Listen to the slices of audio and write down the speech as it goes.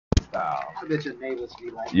I bet your neighbors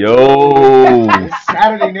be like, Yo, it's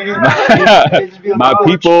Saturday, nigga. They just be on the my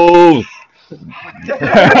porch. people,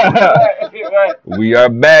 Right. we are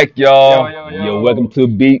back, Yo, y'all. yo, Yo, welcome yo. to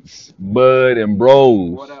Beats, Bud, and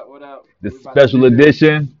Bros, What up? What up? the We about to special do this.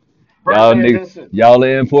 edition. Y'all Birthday niggas, edition. y'all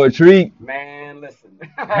in for a treat, Man, listen.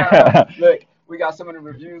 Look, we got so many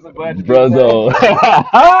reviews of Bud to do today. brother.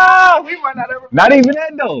 We might not ever Not finish. even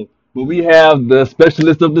that though. But we have the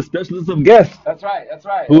specialist of guests, That's right. That's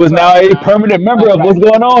right. who That's is right. now a permanent member Right, of right. what's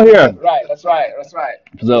going on here. Right. That's right. That's right.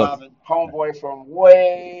 What's So, poppin'? Homeboy from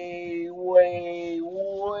way, way,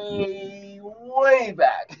 way, way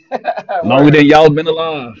back. longer Word. than y'all been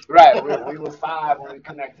alive. Right. We was 5 when we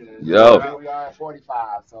connected. Yo, Here we are at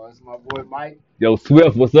 45. So it's my boy Mike. yo,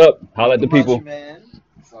 Swift, what's up? Holla at the Nothing much, people. man.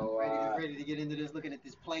 So Ready to get into this. Looking at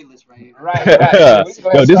this playlist right here. right, right. So we can go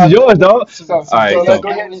ahead Yo, and this is start. yours, dog. Some So All some right, so Quincy let's so go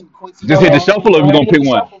ahead Jones, and some Quincy just hit the Jones, shuffle, or go we ahead gonna and hit pick the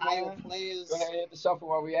one. shuffle, Ohio man. Go players. ahead and hit the shuffle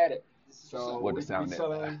while we at it. This is what's So up. What the we sound is?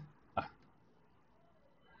 chilling.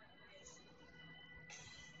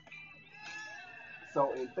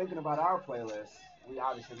 So in thinking about our playlist, we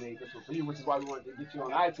obviously made this one for you, which is why we wanted to get you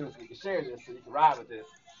on iTunes so we can share this, so you can ride with this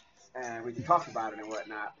and we can talk about it and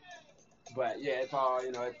whatnot. But yeah, it's all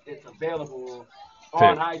it's available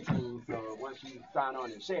on Pick. iTunes. So once you sign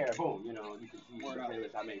on and share, boom, you can see Word the up.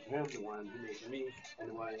 playlist I made for him, the one he made for me, and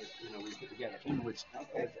the one we put together for you, which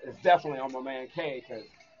Okay. it's definitely on my man K because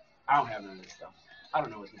I don't have none of this stuff. I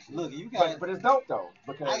don't know what this is. Look, you But got. but it's dope though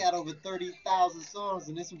I because got over 30,000 songs,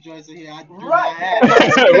 and there's some joints in here I do right, not and have. that's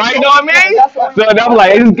what we Right, know were what I hoping. And mean? that's what we So was I'm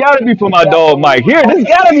like, hoping. it's gotta be for my That's dog what we Mike. was Here, this hoping.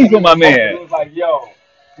 gotta be for We my was hoping. man. It was like, yo,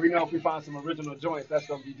 we know if we find some original joints, that's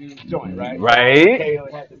gonna be dude's joint, right? So Right? Kale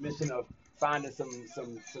had the mission of finding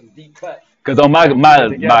some deep cuts Cause on my and putting my it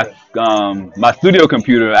my together. my studio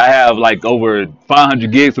computer, I have like over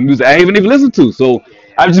 500 gigs of music I ain't even listen to. So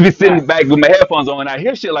I just be sitting Right. back with my headphones on, and I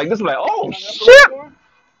hear shit like this. I'm like, oh Turn that up a little bit shit! more.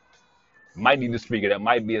 Might need the speaker that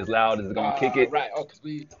might be as loud as it's gonna kick it. Right. Oh, because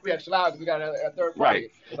we extra loud 'cause we got a third Right.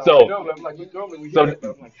 party. Because I'm like, So normally, normally we hear so it,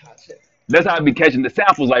 but I'm like, God, shit. that's how I be catching the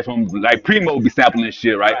samples, like from like Primo be sampling this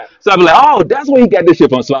shit, right? Right. So I be like, oh, that's where he got this shit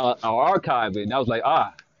from. So I'll archive it, and I was like,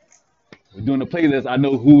 we're doing a playlist. I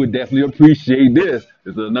know who would definitely appreciate this.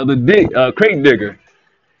 It's another crate digger,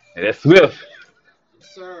 and that's Swift. Yes,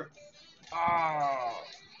 sir. Oh.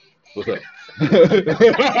 What's up?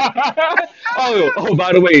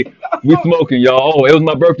 By the way, we smoking, y'all. Oh, it was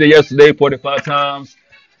my birthday yesterday, 45 times,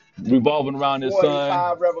 revolving around the sun,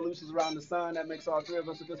 45 revolutions around the sun. That makes all three of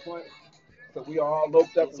us at this point. So we are all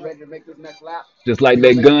loped up Yes, and sir. ready to make this next lap. just like We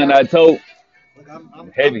gonna that make it gun I count. told. Look,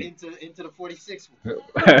 I'm Heavy. into the 46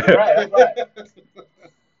 That's right. That's right. one.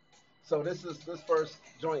 So this first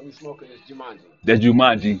joint we smoking is Jumanji, That's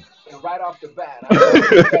Jumanji. and right off the bat, I just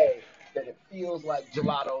want to say that it feels like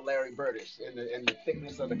gelato Larry Birdish in the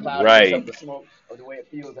thickness of the cloudiness of Right. the smoke, or the way it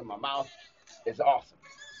feels in my mouth. It's awesome,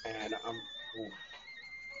 and oof,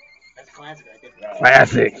 That's a classic right there. right.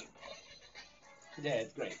 Classic. Yeah,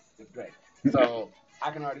 it's great. It's great. So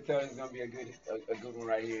I can already tell it's gonna be a good one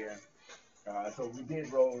right here. So we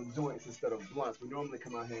did roll joints instead of blunts. We normally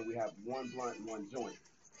come out here and we have one blunt and one joint.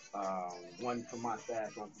 One from my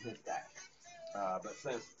stash, one from his stash. But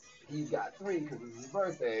since he's got three because it's his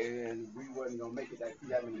birthday and we wasn't gonna make it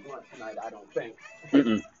that many blunts tonight, I don't think.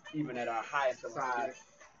 Mm-mm. Even at our highest of Sounds highs. good.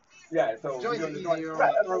 Yeah, so we're Joints are doing the joint. easier on Right,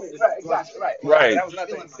 the that's throat what I mean. than the Right, blunts. exactly. Right. Right. That was another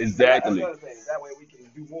thing. Feeling myself. That's Exactly. another thing. That way we can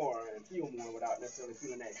do more and feel more without necessarily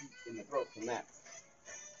feeling that heat in the throat from that.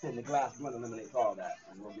 And the glass blunt eliminates all that.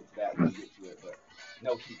 And we'll get to that when we get to it. But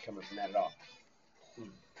no heat coming from that at all.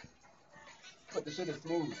 Mm. But the shit is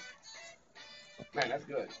smooth. Man, that's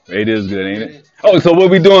good. It is good, ain't It it? is. Oh, so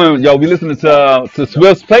what we doing, yo? We listening to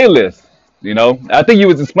Swift's playlist. You know, I think you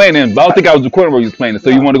was explaining, but I don't Right. think I was recording where you was explaining. So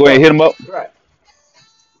you No, want to go ahead and so hit him up? right.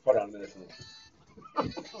 Hold on a minute.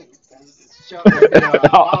 This is Chuck with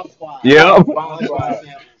the Bomb Squad. Yep. Bomb Bomb Squad squad.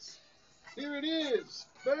 samples. Here it is.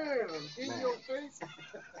 Bam. In Man. your face.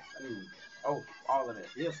 Mm. Oh, all of it.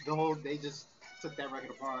 Yes, the whole, they just took that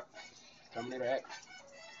record apart. Terminator X.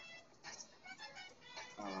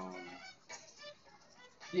 Um,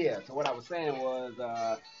 yeah, so what I was saying was,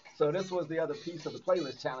 so this was the other piece of the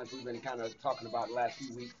playlist challenge we've been kind of talking about the last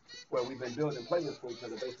few weeks, where we've been building playlists for each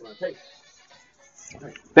other based on our taste.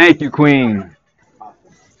 Right. Thank you, Queen.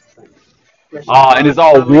 Awesome. Thank you. Appreciate And y'all. it's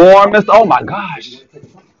all Y'all like it? warm. Oh my Did you gosh. want to take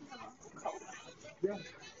a song? Yeah.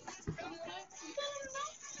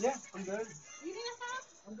 Yeah, I'm good.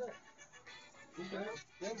 I'm good. I'm good.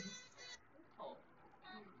 Yeah.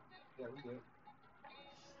 Yeah, we good.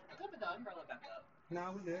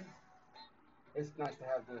 No, we good. It's nice to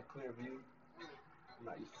have the clear view. I'm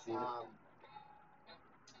not used to seeing it.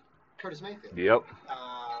 Curtis Mayfield. Yep.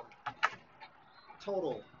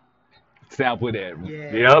 Total. Sample that.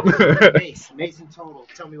 Yeah. Yep. Mason Total.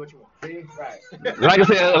 Tell me what you want. See? Right. Like I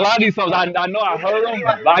said, a lot of these songs, I know I heard them,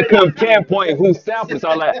 but I couldn't pinpoint who sampled. So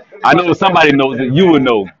I'm like, I know if somebody knows it, you would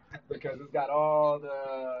know. Because it's got all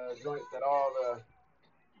the joints that all the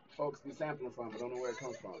folks be sampling from, but don't know where it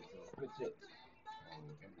comes from. So good shit.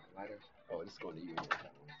 Okay, lighter. Oh, this is going to you.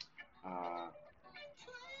 Uh,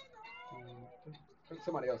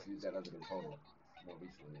 somebody else used that other than Photo more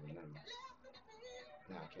recently than them.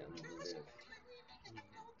 Now I can't remember who it is.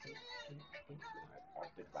 I'll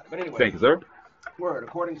think about it. But anyway, Thank you, sir. word.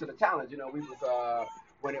 According to the challenge, we was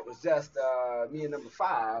when it was just me and number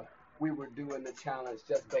 5, we were doing the challenge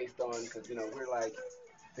just based on because we're like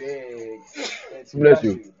big into Bless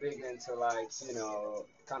you. big into like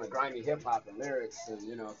kind of grimy hip hop and lyrics and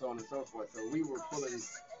so on and so forth. So we were pulling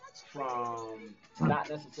from not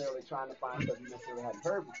necessarily trying to find stuff you necessarily hadn't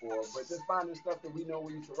heard before, but just finding stuff that we know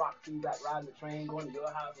we used to rock to, that riding the train, going to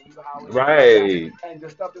your house and you highway, Right. and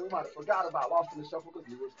just stuff that we might have forgot about, lost in the shuffle because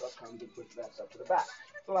newer stuff comes and puts that stuff to the back.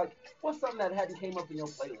 So like, what's something that hadn't came up in your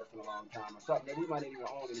playlist in a long time, or something that we might not even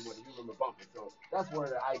own anymore that you remember bumping? So that's where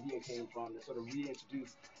the idea came from, to sort of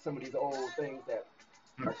reintroduce some of these old things that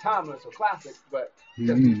are timeless or classics, but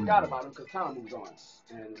just we forgot about them because time moves on,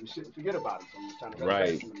 and we shouldn't forget about them. So we're trying to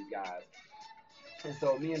resurrect some of these guys. And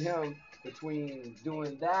so me and him, between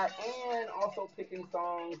doing that and also picking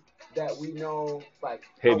songs that we know, like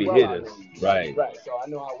Heavy how well I hitters. know you. Right. Right. So I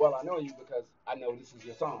know how well I know you because I know this is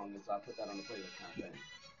your song, and so I put that on the playlist kind of thing.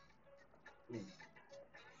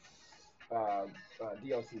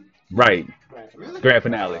 DLC. Right. Really? Grand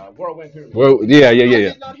finale. Whirlwind Pyramid. Well, yeah. I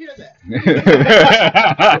did not hear that.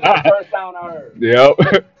 That's the first sound I heard. Yep.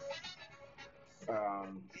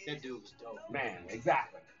 That dude was dope. Man,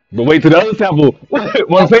 exactly. But wait till the other sample. Want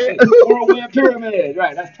to say it? Whirlwind Pyramid.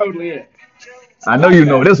 Right, that's totally it. I know you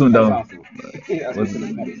know this one That's though. awesome. Yeah, that's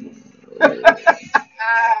medicine.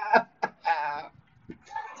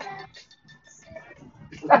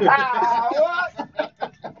 What?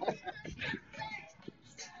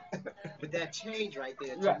 But that change right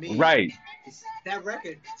there to me, Right. that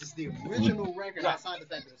record, just the original record outside the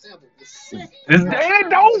fact that the sample was sick. It's it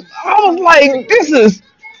don't. I was like, this is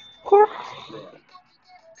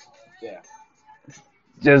Yeah.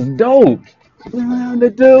 just dope.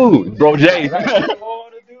 The dude, bro, Jay. Right. What you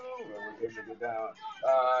wanna do? We're gonna get down.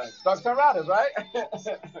 Thugs and Riders, right?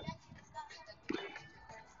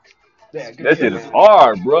 Yeah, good That shit, shit is man.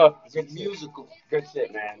 hard, bro. It's musical. Good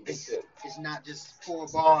shit, man. Good It's, shit. it's not just 4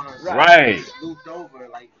 bars Right. looped over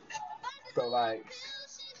like So like,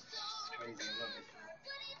 crazy. I love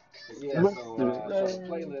it. yeah. So the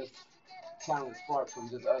playlist challenge sparked from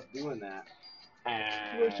just us doing that,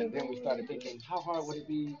 and then we started thinking, how hard would it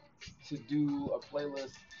be to do a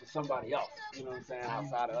playlist for somebody else? You know what I'm saying?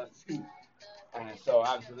 Outside of us too. And so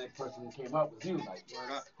obviously the next person who came up was you, like,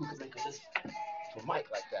 who could make a list for Mike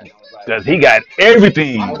like that? And I was like, Cause he got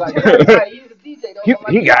everything. I was like, yeah, right, he's a DJ though. I'm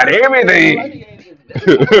like, he got everything.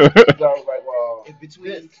 So I was like, well, If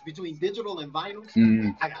between digital and vinyl,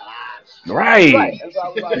 Mm, I got lives. right. right. And so I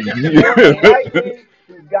was like, likely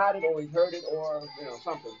he's got it or he's heard it or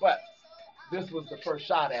something. But this was the first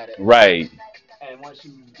shot at it. Right. And once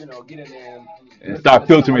you get in there And start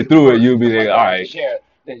filtering through it, you'll be like, all right. share,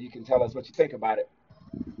 then you can tell us what you think about it.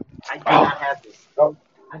 I do not have this. Oh,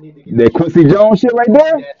 I need to get That Quincy Jones shit right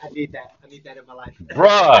there, I need that. I need that in my life.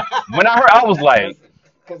 bruh. When I heard, I was like,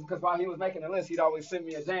 because while he was making the list, he'd always send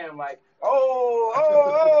me a jam like,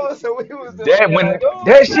 oh. So we was that when like, oh.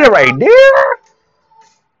 that shit right there.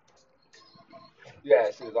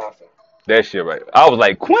 Yeah, she was awesome. That shit right. I was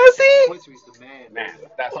like, Quincy. Quincy's the man. Man,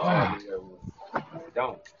 that's all I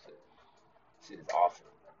don't. Shit is awesome.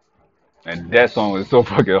 And that song is so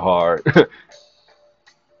fucking hard.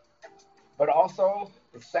 But also,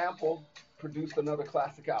 the sample produced another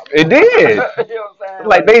classic album. It did. You know what I'm saying?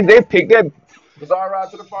 Like they picked that. Bizarre Ride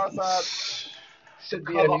to the Far Side should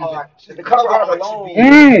be in a cover museum. art. The cover art alone should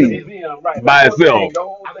should be be in in a a museum, right? By The whole itself. thing, the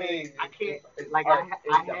whole I mean, thing. I can't. is Like art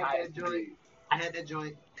I in the had highest that joint. degree. I had that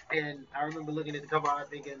joint, and I remember looking at the cover art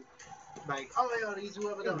thinking, like, oh yeah, these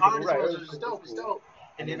whoever the Right, artist it was was is dope, it's cool. dope.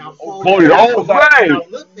 And then I Fold folded it it all out, right. and I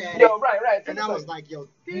looked at it, Yo, right. and I was like, yo,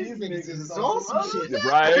 these niggas is on some shit.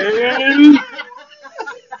 Right.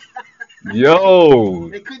 Yo.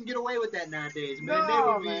 They couldn't get away with that nowadays, man. No,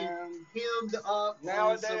 They would be man. hemmed up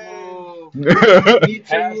Nowadays. on some Me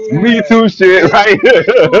Too. Me too shit, right?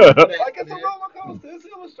 Like it's a roller coaster. It's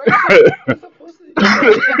illustration. It's a pussy.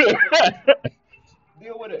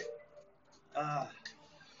 Deal with it.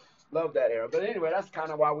 Love that era. But anyway, that's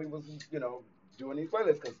kind of why we was, doing these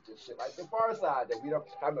playlists because shit like the Far Side that we don't.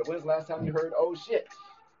 I mean, when's the last time you heard "Oh shit"?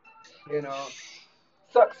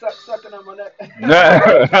 sucking on my neck.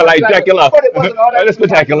 I like Dracula. But it wasn't all that That's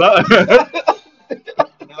spectacular.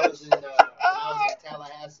 When I was in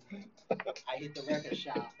Tallahassee, I hit the record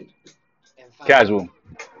shop and found Casual.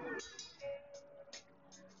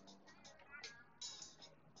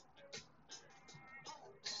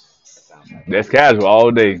 That sounds like That's casual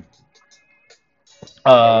all day.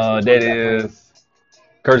 That is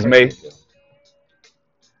Curtis May.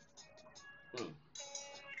 Mm.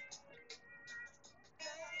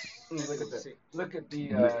 Look at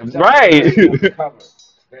the Right. Jefferson on the cover.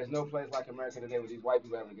 There's no place like America today with these white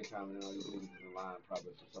people having a good time and then all these niggas in the line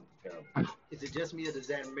probably for something terrible. is it just me or does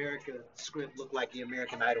that America script look like the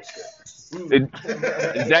American Idol script? It,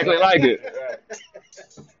 exactly like it. Right.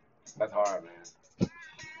 That's hard, man.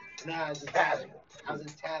 Nah, I was in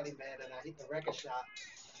Tally, man, and I hit the record shop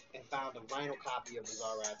and found a vinyl copy of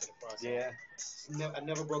Bizarre Ride to the Process. Yeah. I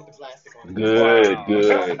never broke the plastic on it. Good, Wow.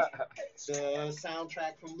 good. The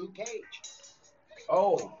soundtrack from Luke Cage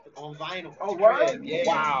Oh. on vinyl. Oh, at the word? crib. Yeah.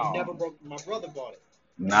 Wow. Never broke. My brother bought it.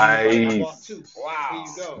 I bought Nice. two. Wow. Here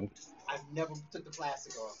you go. I never took the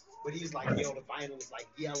plastic off. But he's like, yo, the vinyl is like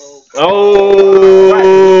yellow. Oh.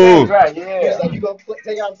 Right, He was yeah. like, you gonna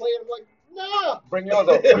take out and play it? I'm like, nah. Bring yours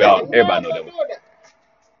over. Yeah, Nah, everybody I'm know not that one. doing that.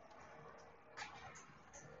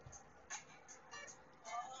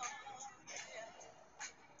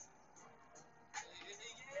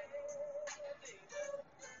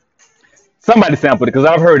 Somebody sampled it because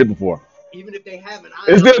I've heard it before. Even if they haven't, I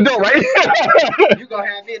It's know. still dope, right? You gonna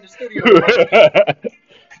have me in the studio.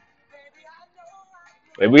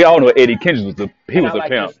 And we all know Eddie Kendricks was he was a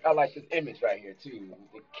pimp. I like this image right here too.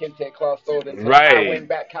 The Kente cloth sold into the Right. high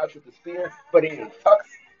wingback couch with the spear, but he didn't tuck.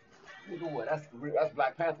 Nigga, what? That's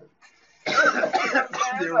Black Panther.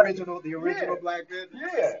 the original Yeah. Black Panther.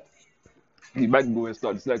 Yeah. He might go ahead and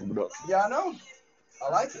start the second one up. Yeah, I know. I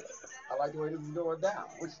like it. I like the way this is going down.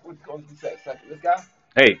 Which goes to second? This guy?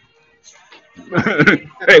 Hey.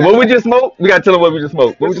 Hey, what we just smoked? We gotta tell them what we just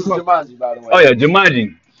smoked. What we This just is smoked? Jumanji, by the way. Oh yeah,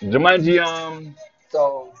 Jumanji. Jumanji.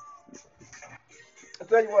 So I'll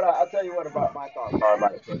tell you what about my thoughts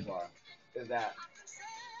about it so far is that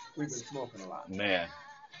we've been smoking a lot. Man.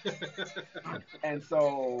 And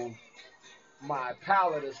so my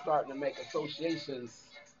palate is starting to make associations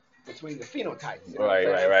between the phenotypes. You know what I'm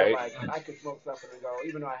saying? Right. So like I could smoke something and go,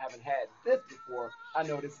 even though I haven't had this before, I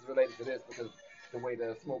know this is related to this because the way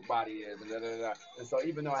the smoke body is and da da da. And so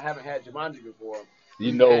even though I haven't had Jumanji before, You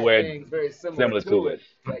we've know had where things very similar to it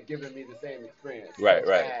that giving me the same experience. Right, such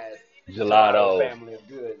right. As Gelato. family of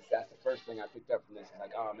goods. That's the first thing I picked up from this.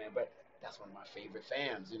 Like, oh man, but that's one of my favorite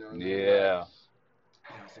fams. You know what I mean? Yeah.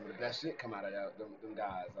 Some of the best shit come out of them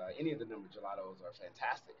guys. Any of the number gelatos are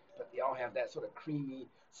fantastic, but they all have that sort of creamy,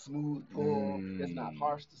 smooth pull. It's not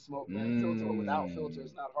harsh to smoke, man. Filter or without filter,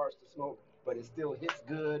 it's not harsh to smoke, but it still hits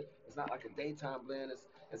good. It's not like a daytime blend.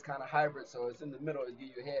 It's kind of hybrid, so it's in the middle to give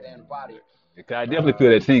you head and body. I definitely feel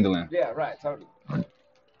that tingling. Yeah, right, totally.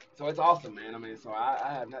 So it's awesome, man. I mean, so I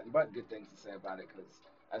have nothing but good things to say about it because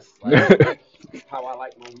that's like how I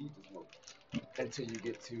like my weed to smoke. Until you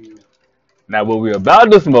get to Now what we're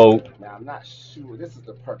about to smoke, now, I'm not sure. This is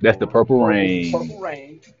the purple. that's the Purple Rain. Purple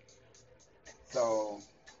Rain. So,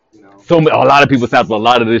 you know. So a lot of people sample a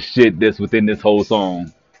lot of this shit that's within this whole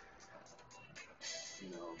song.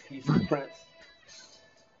 Peace and Prince.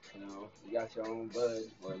 You got your own bud,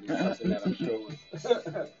 or at least something that I'm sure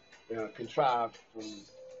was contrived from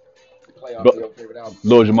the play off your favorite album.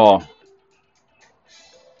 Lil Jamal.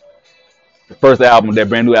 The first album, that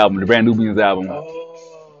brand new album, the Brand New Beans album. Oh.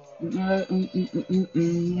 Yeah,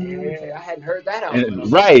 I hadn't heard that album.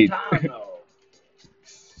 Right. Time, though.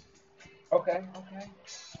 Okay.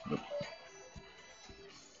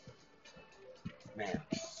 Man.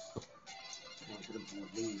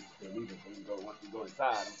 Once we go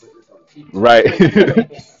inside, I'm putting this on the TV. Right.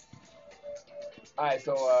 All right,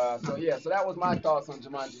 so that was my thoughts on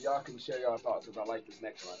Jumanji. Y'all can share your thoughts because I like this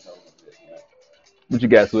next one. What you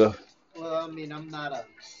got, Swift? Well, I mean, I'm not a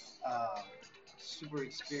super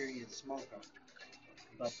experienced smoker,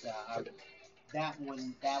 but that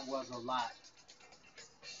was a lot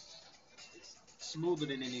smoother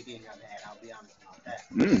than anything I've had. I'll be honest about that.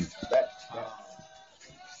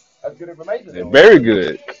 That's good information. They're very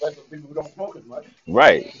good. Especially for people who don't smoke as much.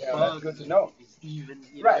 Right. Yeah, that's good to know. It's even,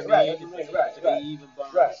 you Right, know what I right, mean? right, It's right. even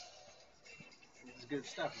buzz. Right. It's good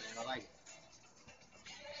stuff, man. I like it.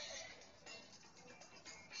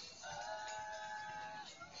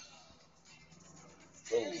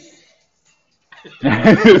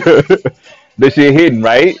 This shit hidden,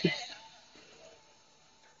 right?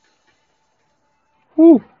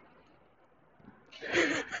 Whew.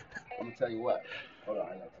 I'm gonna tell you what. Hold on,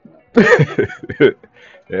 I got to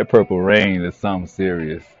That Purple Rain is something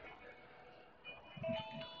serious.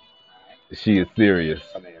 She is serious.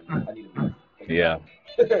 I mean, I need to think about Yeah.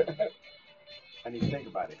 it. I need to think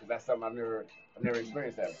about it because that's something I've never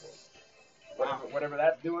experienced that before. Whatever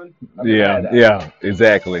that's doing, I've never Yeah. had that. Yeah.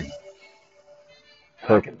 Exactly. And I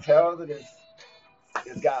Purple. can tell that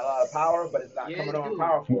it's got a lot of power, but it's not Yeah, coming it on do.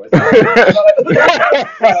 powerful. It's not,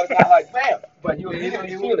 it's not like bam, but you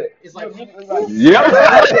immediately feel it. It's You like, immediately like, Yep.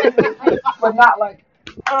 you immediately feel it, but not like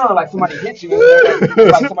I don't know, like somebody hit you, and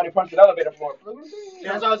like somebody punched an elevator floor.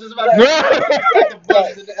 that's what I was just about to say. Like the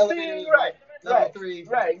buzzes in the elevator. Right, Level right, 3.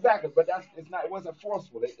 right, exactly. But it's not. It wasn't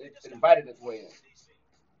forceful. It invited its way in.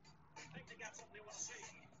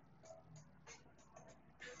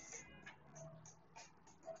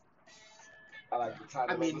 I like the I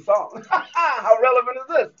title of mean, the song. How relevant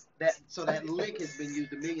is this? that lick has been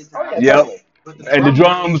used a million Oh yeah, times. Yep. totally. But the And the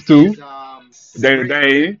drum on it drums too. is Dana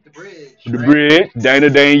Dane. the bridge, The right? bridge. Dana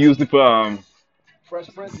Dane used it for Fresh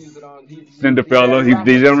Prince used it on. He's DJ on Cinderella. the He's rapper.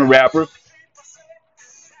 DJ on the rapper.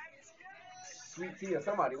 Sweet Tea or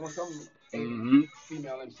somebody. When some Hmm.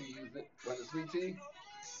 female MC used it. Was it Sweet Tea?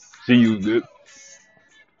 She used it.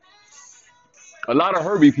 A lot of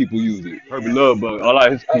Herbie people use it. Herbie Yeah. Love Bug. A lot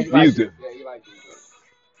of his Oh, you people like use it? it. Yeah, you like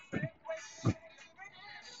it.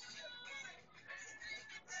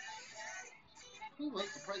 Who was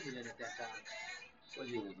the president at that time? What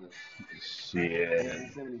year was this?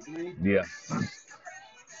 Shit. 1973. Yeah. Was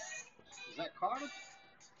that Carter?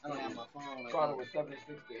 I don't have my phone. Carter was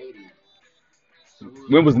 76 to 80. So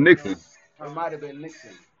who When was Nixon? It might have been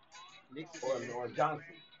Nixon Nixon? or Johnson.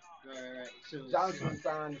 Right. So Johnson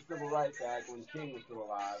signed the Civil Rights Act when King was still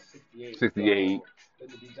alive, 68. 68. So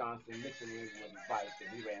Lyndon B. Johnson, Nixon was his vice, and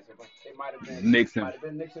he ran. So it might have been Nixon.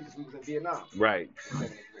 Nixon because he was in Vietnam Right. in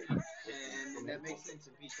 73. and that makes sense.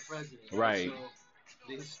 Impeach the president. Right. So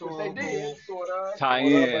the Which they historical. did, sort of. Tie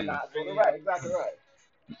sort of, in. but not sort of. Right, exactly right.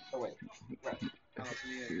 Oh, wait. Right. Oh, so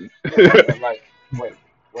yeah. I'm like, wait,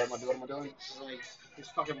 what am I doing? It's like it's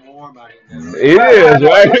fucking warm out here now. It is,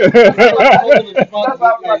 right? That's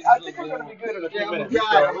why I'm like, I think we're going to be good in a few Yeah, I'm minutes.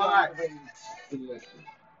 alright, I'm So, alright.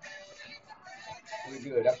 we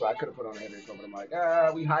good. That's why I could have put on a heavy coat, but I'm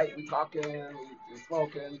like, we hype, we talking, we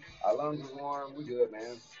smoking, our lungs is warm, we good,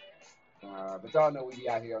 man. But y'all know we be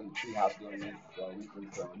out here on the treehouse doing this, so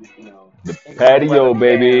you know, Patio,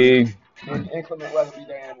 baby. inclement weather be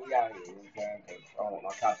damned, we out here, you know what I'm saying? 'Cause I don't want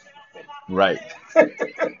my couch Right.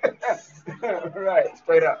 to right,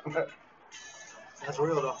 straight up. That's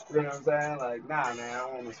real though. You know what I'm saying? Like, nah, man, I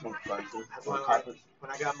don't want to smoke furniture. That's Or why, like, carpets.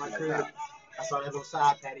 when I got my Like crib, that. I saw that little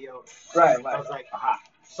side patio. Right, I right. was like, Aha.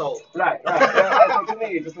 sold. Right. That's what you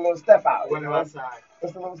need. Just a little step out. You Went know? outside.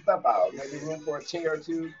 Just a little step out. Maybe room for a chair or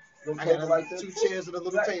two. Little I table got like this. 2 chairs and a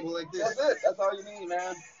little Right. table like this. That's it. That's all you need,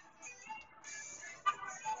 man.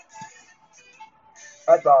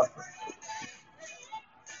 That's awesome.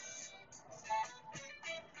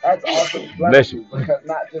 That's awesome. Bless you. Because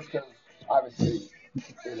not just because, obviously,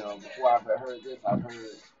 you know, before I've heard this, I've heard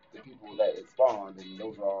the people that it spawned, and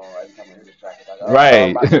those are all, every time I hear this track, it's like, oh, Right.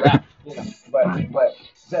 I'm about to rap, you know. But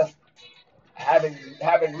just having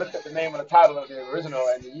looked at the name and the title of the original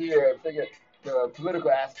and the year and figured the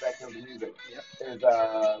political aspect of the music is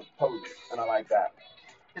potent, and I like that.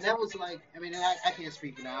 And that was like, I mean, I can't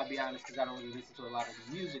speak, you know, I'll be honest, because I don't really listen to a lot of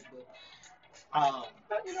the music, but,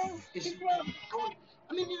 But, you know, it's, people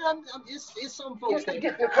I mean, you know, it's some folks that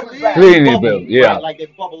get their clearly back. Clearly bubble, built, yeah. right, like they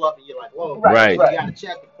bubble up and you're like, whoa, Right. you gotta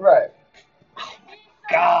check it. Right.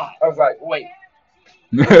 God. I was like, wait.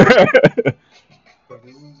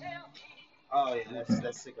 Oh yeah,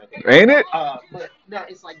 that's sick right there. Ain't it? But no,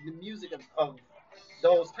 it's like the music of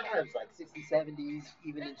those times, like 60s, 70s,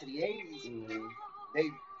 even into the 80s, Mm-hmm. they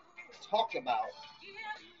talked about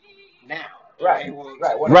now. Right. Okay,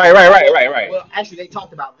 well, Right. Right. Well, actually, they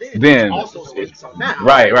talked about then. Then. Also speaks on now.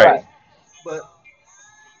 Right. But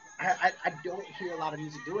I don't hear a lot of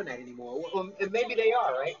music doing that anymore. Well, and maybe they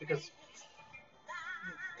are, right? Because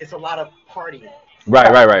it's a lot of partying.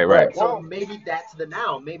 Right. So maybe that's the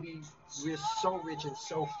now. Maybe we're so rich and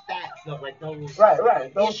so fat that like those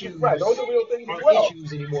Right. Those issues those are real things as aren't well.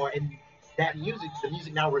 issues anymore. And that music, the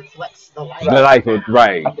music now reflects the life. The life of,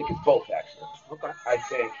 right. I think it's both, actually. Okay. I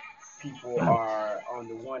think people are, on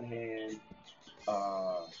the one hand,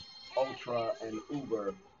 ultra and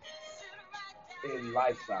uber in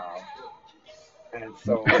lifestyle. And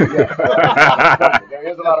so, there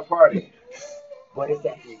is a lot of partying. But it's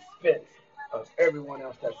at the expense of everyone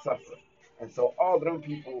else that suffers. And so all of them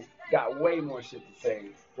people got way more shit to say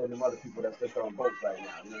than them other people that's just on boats right now.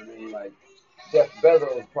 You know what I mean? Like, Jeff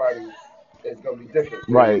Bezos' party is going to be different.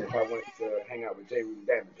 Right. If I went to hang out with J. Rue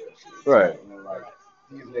Damage or shit. Right. You know, like,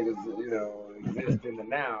 these niggas, exist in the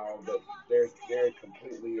now, but they're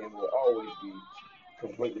completely and will always be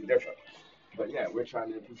completely different. But yeah, we're trying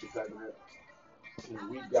to improve the fact that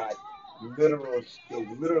we've got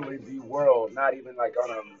literally the world, not even like on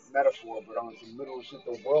a metaphor, but on some literal shit.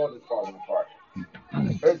 The world is falling apart.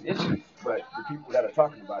 There's issues, but the people that are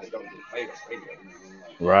talking about it don't get played on radio. That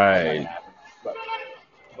never Right. happens. But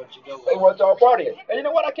But you know they what? want y'all partying. And you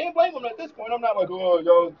know what? I can't blame them at this point. I'm not like, oh,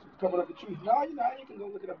 y'all coming up with truth. No, you can go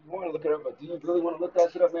look it up if you want to look it up. But do you really want to look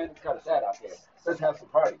that shit up, man? It's kind of sad out there. Let's have some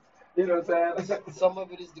parties. You know what I'm saying? Some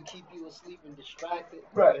of it is to keep you asleep and distracted,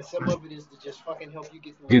 Right. and some of it is to just fucking help you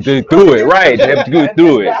get through Get the shit. through it. Right. They have to go And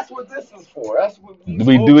through it. that's what this is for. That's what we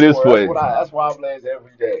We do smoke this for. for That's it. that's why I blaze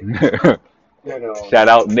every day. You know. Shout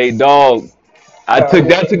out Nate Dogg. I Yeah, took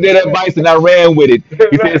that advice and I ran with it. He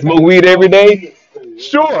said right. smoke weed every Smoke day. weed.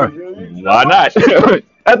 Sure. You know Why what? not? Sure.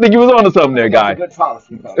 I think you was on to I something there, think that's a guy. good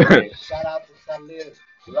policy, man. Shout out to Salib,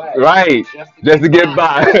 Right. Right. just to Just to get get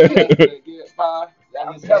by. by. Just to get by. I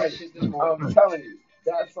I'm listened to telling that you. shit this morning. I'm telling you.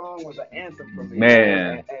 That song was an anthem for me,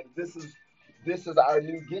 Man. and this is our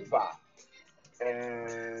new get by,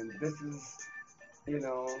 and this is you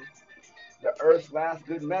know the Earth's last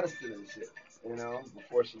good medicine and shit.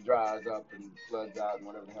 Before she dries up and floods out and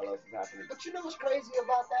whatever the hell else is happening. But you know what's crazy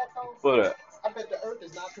about that though? What up? I bet the Earth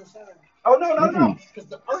is not concerned Oh no no no. Mm-mm. because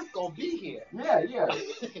the Earth gonna be here. Yeah.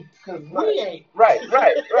 Cause We ain't. right.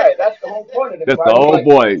 That's the whole point of it, That's the right? whole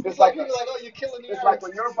point. It's like people are like, oh, you're killing the It's Earth. like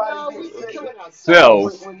when your body No, gets we're sick. killing ourselves.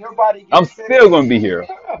 Cells. When your body I'm gets sick, still gonna be here.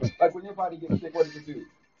 like when your body gets sick, what does it do?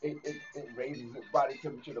 It raises its body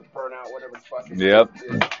temperature to burn out whatever the fuck Yep.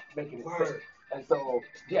 is making it sick. Word. And so,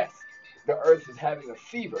 yes, the Earth is having a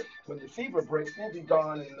fever. When the fever breaks, we'll be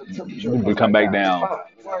gone and the temperature will We'll come back down.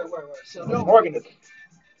 It's fine. Word. So It's an organism.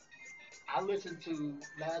 I listened to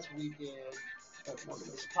last weekend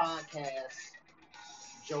this podcast,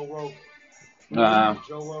 Joe Rogan. Uh-huh.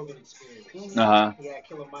 Joe Rogan Experience. Uh-huh. He had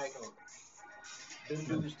Killer Mike on. Them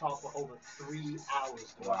dudes talked for over 3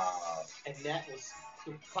 hours. Wow. And that was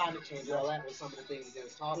the climate change. All that was some of the things they were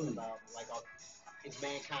talking about. Like, is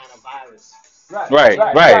mankind a virus?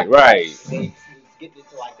 Right. He's getting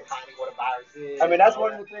into like defining what a virus is. I mean, that's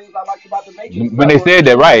one of the things I liked about the Matrix. When they said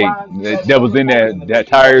that, right, that was in that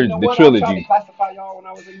entire the I tried to trilogy. classify y'all when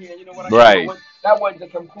I was in here. You know what? Right. That wasn't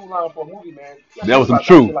just some cool line for a movie, man. That was some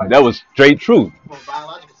truth. That was straight truth. From a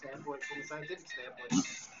biological standpoint, from a scientific standpoint,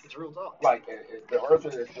 it's real talk. Like the Earth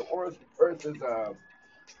is a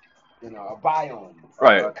biome,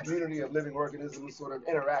 Right. a community of living organisms sort of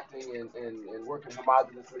interacting and working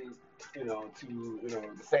homogeneously, to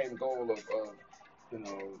the same goal of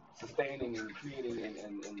sustaining and creating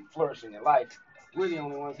and flourishing in life. We're the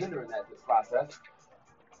only ones hindering this process.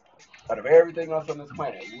 Out of everything else on this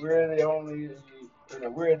planet, we're the only,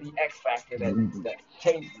 we're the X factor that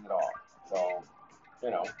changes it all. So,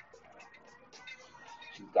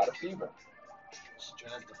 she's got a fever. She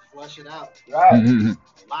tries to flush it out Right. Mhm.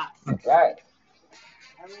 a lot. Right.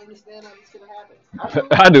 I don't understand how this could happen.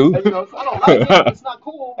 I do. And, I don't like it. It's not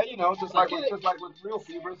cool. And, just like with real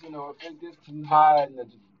fevers, if it gets too high and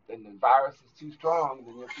the virus is too strong,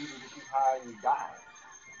 then your fever gets too high and you die.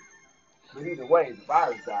 But either way, the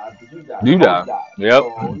virus dies, but you die. You Both die. Yep.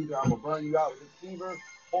 So either I'm gonna burn you out with this fever,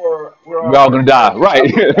 or we're We're all gonna die. Right.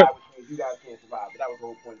 Which means you guys can't survive. But that was the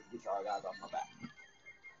whole point, to get y'all guys off my back.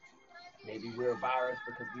 Maybe we're a virus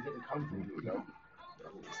because we didn't come from you, though.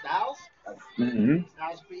 Styles? Mhm.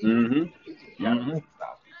 Styles P? Mhm. Yeah. Mhm.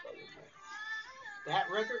 That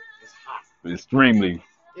record was hot. Extremely.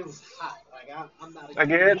 It was hot. Like, I'm not a I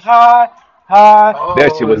get huge, high. Oh,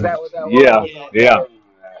 That shit was. is that what that Yeah. was? Yeah.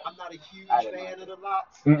 I'm not a huge I didn't fan like of it. the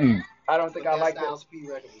lots. Mm-mm. I don't think But I that liked it. Styles P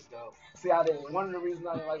record was dope. See, I didn't. One of the reasons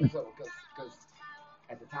I didn't like it was because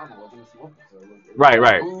at the time I wasn't a smoker, so it was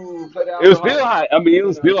Right. Ooh, play that It was album. still hot. I mean, it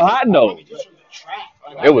was still hot I though. remember just from the track.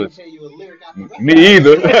 Like, I It couldn't was. tell you a lyric out the record. Me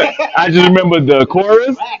either. I just remember the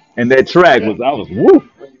chorus, Track. and that track was. I was woo.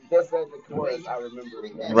 When you just said the chorus, I remember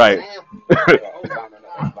it. That Right. sample. Yeah, down on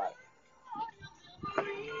that spot.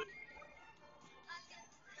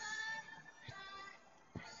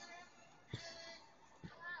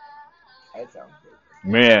 That sounds good.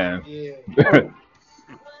 Man. Yeah.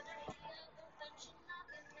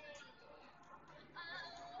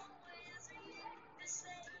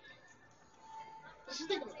 Just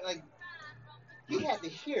think of it, like, he had to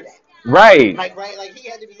hear that. Right. Like, he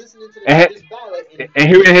had to be listening to And this ballad. And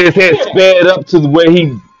hearing his head sped up to where he.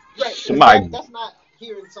 Right, 'cause My. that's not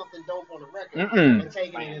hearing something dope on the record Mm-mm. and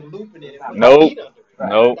taking it and looping it and putting Nope. a beat under it.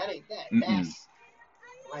 Nope. That ain't that. Mm-mm. That's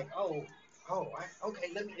like, okay,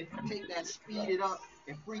 let me take that, speed it up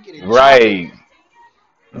and freak it and Right.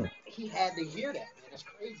 he had to hear that. That's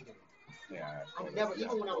crazy to me. Yeah. I never,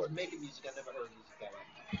 even when I was making music, I never heard music that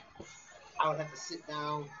way. I would have to sit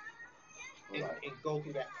down and go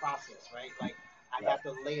through that process, right? Like I got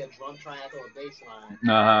to lay a drum track or a bass line,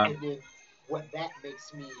 Uh-huh. and then what that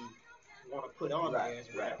makes me want to put on there is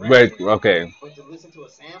what I Right. record. Okay. But to listen to a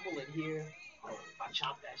sample and hear, oh, if I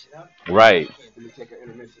chop that shit up, Right. I can't Let do me take an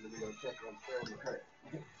intermission and we're going to check on Fred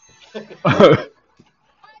McCurry.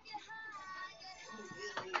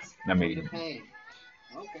 I mean. Japan.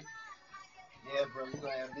 Okay. Yeah, bro, we're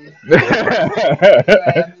gonna have these. We're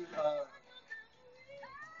gonna have these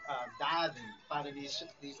diving, finding these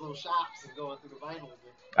little shops and going through the vinyls.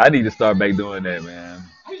 I need to start back doing that, man.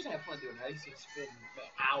 I used to have fun doing that. I used to spend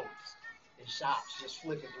hours in shops just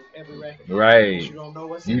flipping through every record. Right. You don't know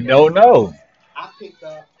what's You in there. don't know. I picked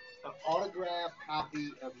up an autographed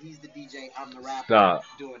copy of He's the DJ, I'm the Rapper. Stop.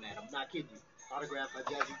 Doing that. I'm not kidding you. Autographed by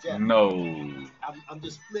Jazzy Jeff. No. I'm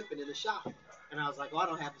just flipping in the shop. And I was like, oh, I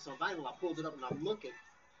don't have this on vinyl. I pulled it up and I'm looking.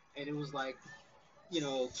 And it was like,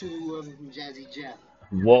 two of them from Jazzy Jeff.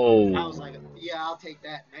 Whoa. I was like, yeah, I'll take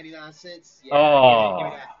that. 99 cents? Yeah, give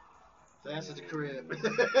me that. So that's at the crib.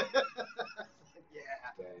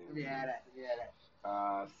 Yeah, that.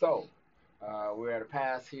 So, we're at a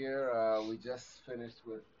pass here. We just finished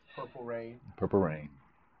with Purple Rain. Purple Rain.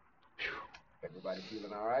 Everybody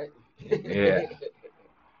feeling all right? Yeah.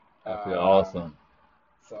 I feel awesome.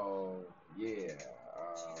 So, yeah.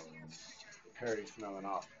 The curry smelling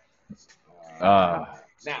off. Now,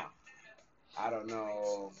 I don't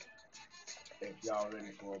know if y'all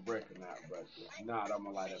ready for a break or not, but if not, I'm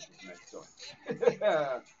gonna light up this next joint.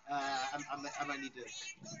 I might need to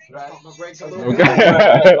Right? pump my brakes a little Okay.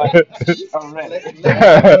 bit. I'm ready.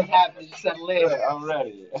 Let happen. Settle in. I'm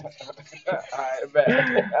ready. All right,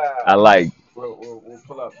 man. I like. We'll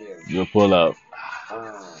pull up there. You'll pull up.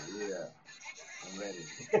 Yeah. I'm ready.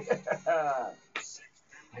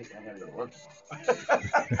 I gotta go to work tomorrow.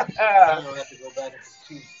 I don't have to go back and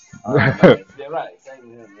shoot. Nice. Yeah, right. Same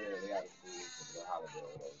with him. Yeah, they got to see for the holiday or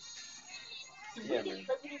whatever. Yeah, man.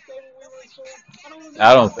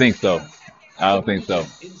 I don't think so. I don't think so.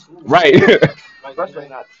 In school. Right. Especially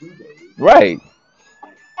not 2 days. Right.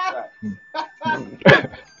 Right.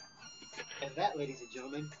 And that, ladies and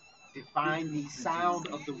gentlemen, defined the sound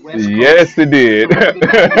of the West Coast. Yes, it did. From the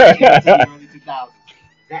 1980s to the early 2000s.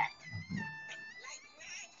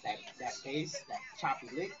 That bass, that choppy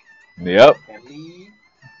lick, Yep. that lead,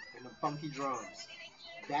 and the funky drums.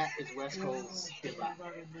 That is West Coast hip hop.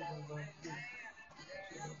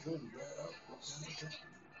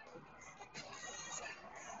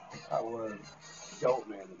 That was dope,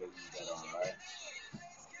 man, that they used that on, right?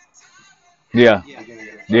 Yeah. Yeah.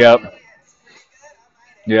 Yep.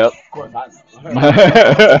 Yep. Of course, I know.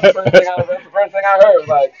 That's the first thing I heard was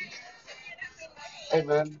like, hey,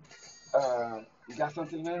 man, you got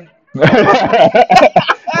something there?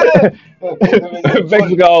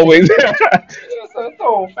 Mexico always. It's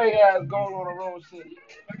so fake ass going on the road shit.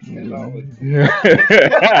 Mexican always. He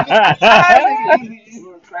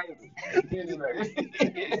was crazy. Anyway,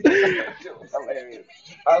 it was hilarious.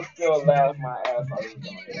 I still laugh my ass off.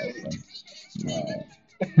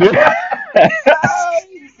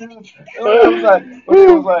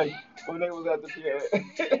 When they was at the pier,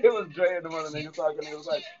 it was Dre and the other niggas talking. They was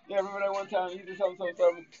like, yeah, remember that one time you did something,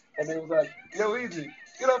 and they was like, yo, Easy,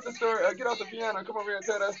 get off the story, get off the piano, come over here and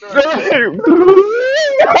tell that story.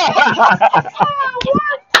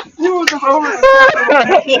 You was just over the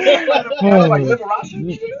like Liberace.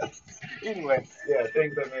 Anyway, yeah,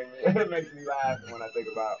 things that makes me laugh when I think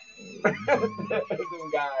about them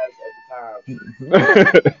guys at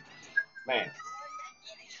the time. Man.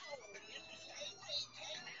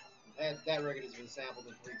 That record has been sampled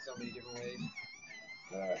and freaked so many different ways.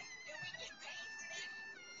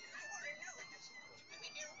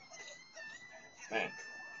 Man.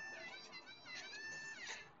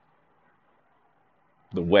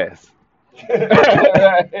 The West.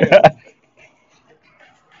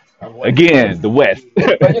 Again, the West.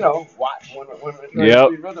 But watch when it's a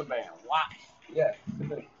rhythm band. Watch. Yeah.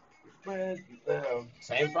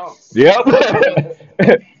 Same song. Yep.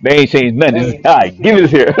 They ain't changed nothing. All right, give it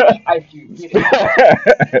here. IQ, get it.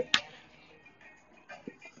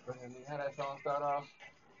 How that song start off?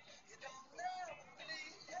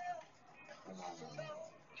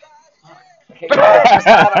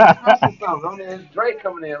 It's Drake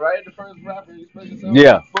coming in, right? The first rapper he's playing something.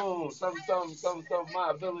 Yeah. Boom, some, my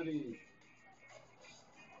abilities.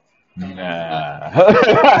 Nah.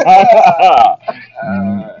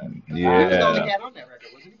 He was the only Yeah. cat on that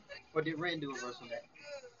record, wasn't he? Or did Ren do a verse on that?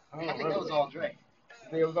 I think that was all Dre. You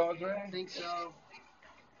think it was all Dre? I think so.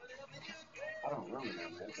 I don't remember now,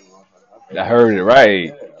 man. It's been a long time. I heard it right.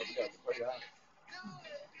 Yeah, we got to play that.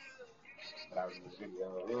 But I remember the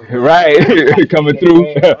video. Right. Coming Get through.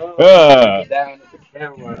 away. Down at the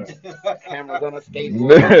camera. Camera's on a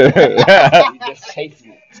skateboard. We just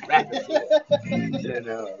chasing it. Rapping to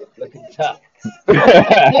it. Looking tough.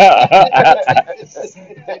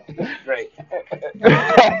 Great.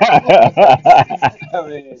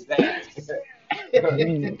 I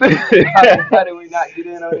mean, how did we not get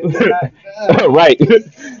in on it tonight? Right.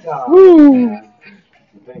 Oh, Woo. man.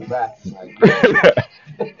 Think back. Like,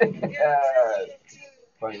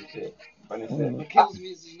 funny shit. Funny shit. What kills me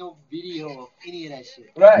is there's no video of any of that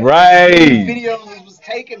shit. Right. Right. Videos was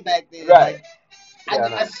taken back then. Right. Like, Yeah, I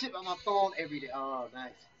nice. shit on my phone every day. Oh,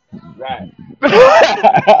 nice. Right.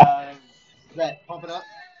 That pump it up,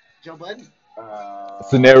 Joe Budden.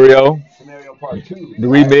 Scenario. Scenario part 2. The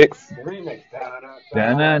remix. The remix.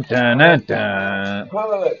 Dun, dun, dun, dun, dun.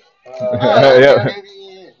 Hood. Yeah. Maybe,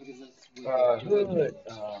 yeah, because it's Hood. I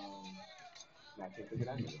can't think of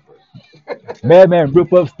that name first. Madman,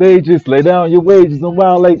 rip up stages, lay down your wages and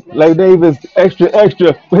wild like Davis, extra,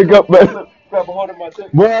 pick up, man. Grab a hold of my dick.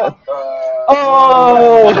 What?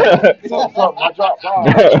 Oh! My drop bomb.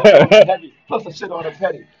 Heavy. Plus some shit on the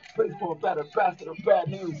petty. Please for a better bastard of bad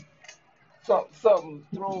news. Something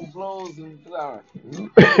thrown blows and I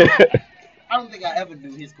don't think I ever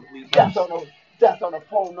knew his complete death verse. on the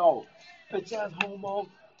phone, no. Bitch ass homo.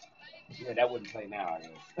 Yeah, that wouldn't play now, I guess.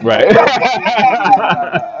 Right.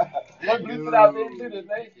 They bleeped it out there too, didn't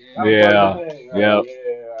they? Yeah. Right. Yep. Yeah, right.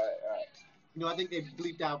 You know, I think they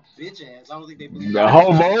bleeped out bitch ass. I don't think they bleeped The out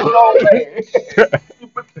homo.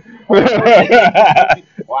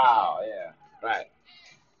 Wow, yeah. Right.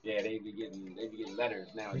 Yeah, they be getting letters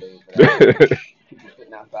nowadays for that. People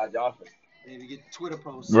sitting outside the office. They get Twitter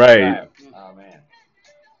posts. Right. Oh man.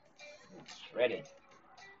 Shredded.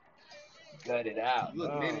 Gutted out.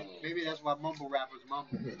 Look, maybe that's why mumble rappers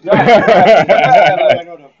mumble. I Right.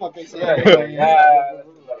 know the fuck they say. Right.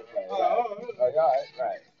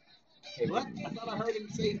 What? I thought I heard him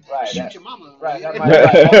say, Right, shoot that- your mama. Right, that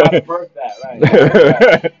might birth that, right.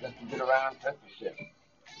 Just to get around censorship.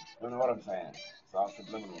 You know what I'm saying? It's all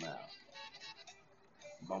subliminal now.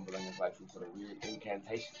 Mumbling is like some sort of weird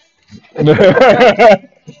incantation.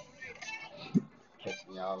 Catch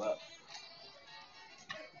me all up.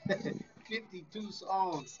 52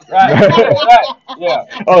 songs. Right, yeah,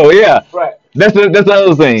 Oh yeah, right, that's the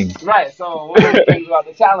other thing. right. So one of the things about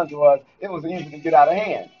the challenge was it was easy to get out of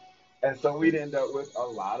hand. And so we'd end up with a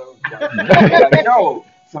lot of like, no.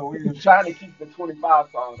 So we were trying to keep the 25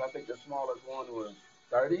 songs. I think the smallest one was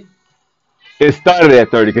 30. It started at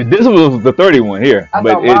 30 because this was the 31 here, I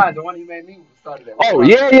but thought it. mine, the one he made me, started at. Oh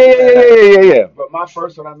yeah. But my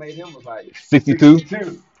first one I made him was like 62.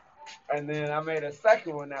 62. And then I made a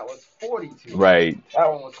second one that was 42. Right. That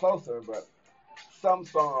one was closer, but some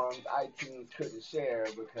songs iTunes couldn't share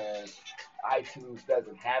because iTunes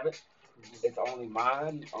doesn't have it. It's only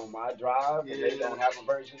mine on my drive, and they don't have a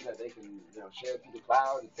version that they can share through the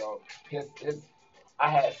cloud. And so I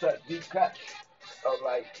had such deep cuts of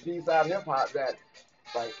like B-side hip hop that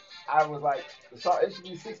like I was like the song it should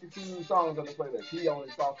be 62 songs on the playlist. He only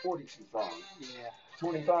saw 42 songs. Yeah.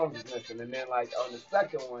 20 songs is missing, and then like on the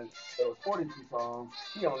second one there was 42 songs.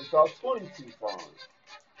 He only saw 22 songs.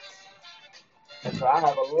 And so I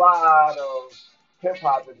have a lot of hip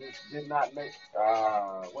hop that just did not make.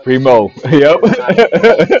 Primo. Yep.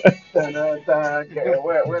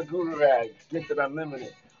 Where Guru Rag? Gifted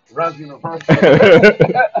Unlimited. Runs Universal.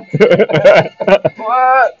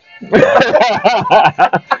 What?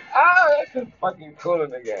 Fucking cool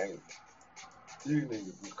in the game. You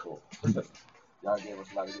niggas be cool. Y'all gave us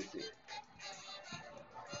a lot of good shit.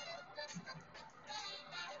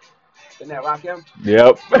 Isn't that Rakim?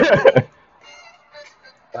 Yep.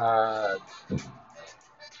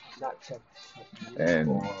 Not Chuck. And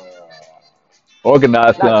Or,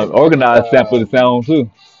 organized sample the sound too.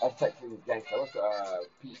 that's Texas Gangsta. What's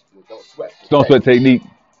piece with Don't Sweat? Don't sweat technique.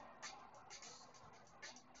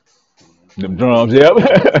 Them drums. Yep.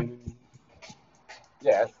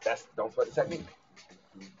 Yeah, that's Don't Sweat the Technique.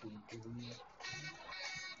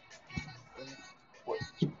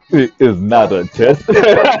 It is not a test. I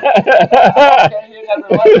can't hear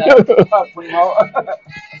nothing like that. Fuck, Primo.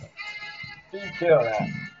 You kill that.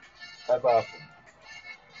 That's awesome.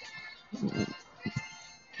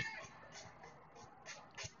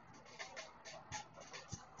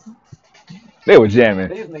 They were jamming.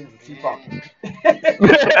 These niggas are too funky.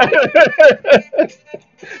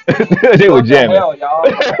 They were What the jamming. hell, y'all?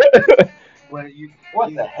 Well, you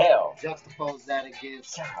What the hell? Juxtapose that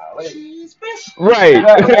against Golly. cheese fish. Right.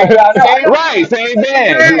 I know. Right. Same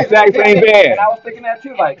band. The exact same And band. I was thinking that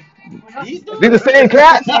too, like, These These the dudes? same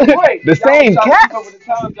cats. wait, The y'all same trying to keep cats. up with the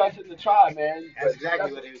times, y'all shouldn't have tried, man. That's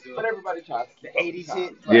exactly what they was doing. But everybody tries to The keep up with 80s the hit.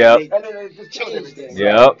 times. Right? Yep. They And then it just killed changed everything. it.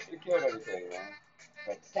 Yep. It killed everything, man.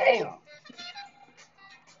 But damn.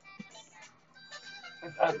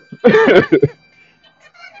 That's ugly.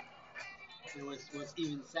 And what's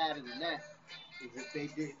even sadder than that is if they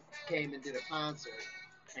came and did a concert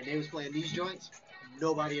and they was playing these joints,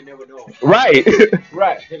 nobody would never know. Right.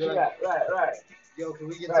 Right. They'd be like, Right. yo, can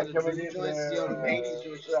we get Right, to can the we new get joints? the- Yo, the 80s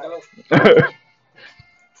joints just right. go.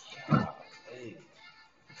 Golly.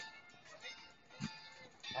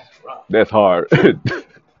 That's rough. That's hard.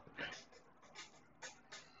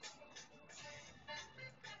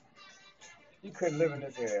 You couldn't live in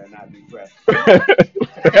this area and not be fresh. Man,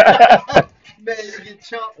 you get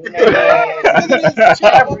chopped. Man, Look at this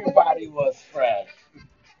chop. everybody was fresh.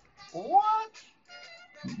 What?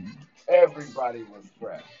 Everybody was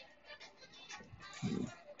fresh.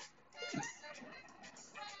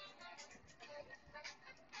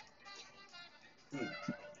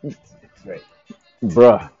 Great.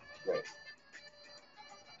 Bruh. Great.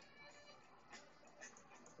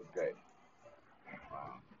 Great.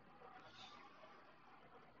 Wow.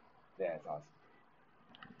 That's awesome.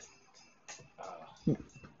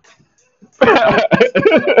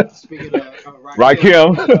 Speaking of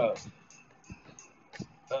Rakim.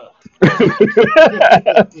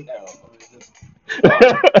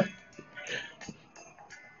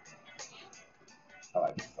 I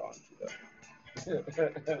like this song too.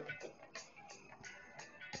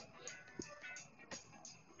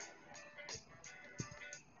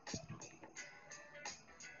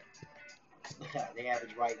 the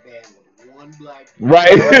average white band with one black Right.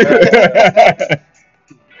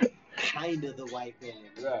 kind of the white band.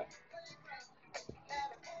 Right.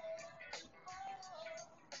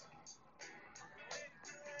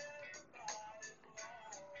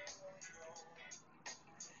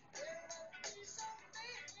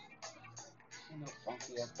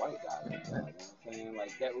 Funky ass white guy. You know what I'm saying?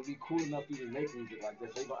 Like that would be cool enough to even make music like this,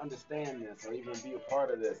 or even understand this, or even be a part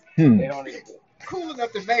of this. They don't even. Cool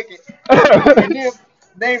enough to make it. And then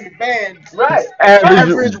name the band. Right.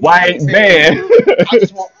 Average white band. I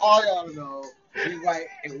just want all y'all to know we white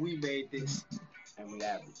and we made this. And we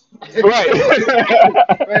average. Right.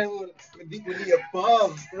 Right, when the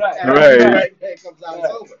above Right. average Right. white band comes out,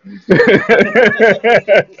 it's over.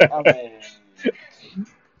 Oh man.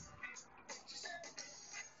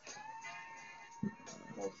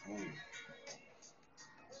 So smooth.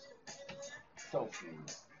 So smooth.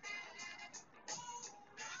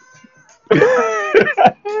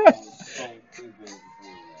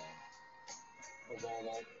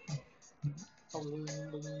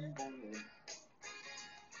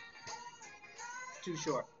 Too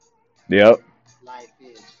short. Yep. Life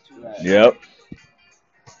is too Right. short. Yep.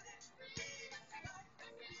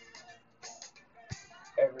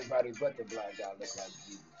 Everybody but the black guy look like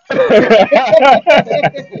Jesus.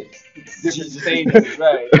 Different stages,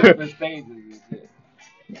 right? Different stages and shit.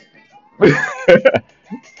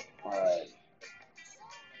 Alright.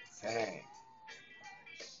 Dang.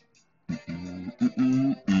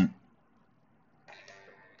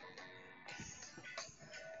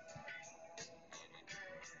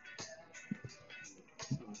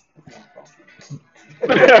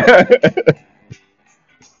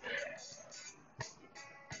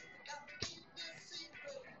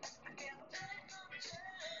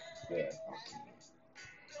 Yeah.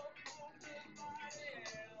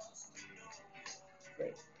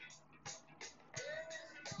 Great.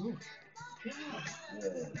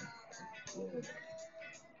 Yeah.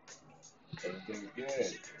 Everything's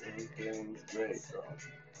good. Everything's great, bro.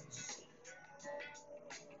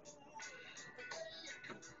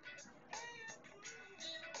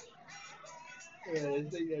 Yeah, they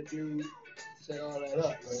think that dude set all that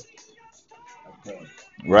up, right? Okay.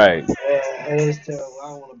 Right. Yeah, it's terrible. I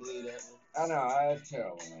don't want to believe that. I know, that's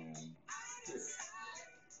terrible, man.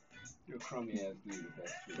 You're a crummy ass dude if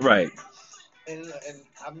that's true. Right. And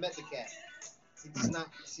I've met the cat. He does not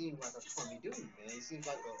seem like a funny dude, man. He seems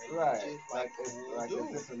like a Right. legit, Like, cool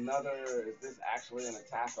dude. is this actually an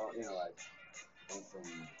attack on, like, on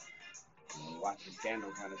some, watching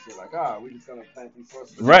Scandal kind of shit? Like, we just gonna plant these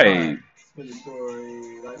sources. Right. Spin the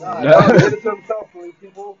story. Like, Yeah. no, get it to himself, please,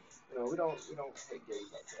 people. We don't hate gays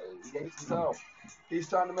like that. He hates himself. He's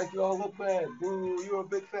trying to make you all look bad. Boo, you're a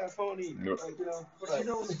big fat phony. Yep. Like, But you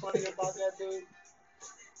know what's funny about that dude?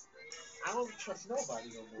 I don't trust nobody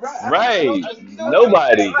no more. Right. Right. I don't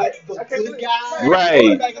Nobody. right. The I can't good believe guys, Right.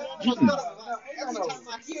 quarterback, and all that Mm-mm. stuff. Every time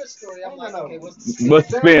I hear a story, I'm Ain't like, no. okay, what's the spin? What's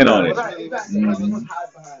the spin on it? What's Right, really exactly. what's Mm-hmm. What's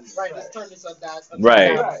hide behind it? right? Let's turn this upside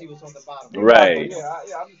Right. down and see what's on the bottom. Exactly. Right.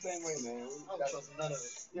 Yeah, I'm the same way, man. I don't trust none of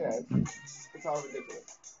it. Yeah, it's all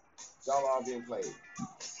ridiculous. Y'all all being played.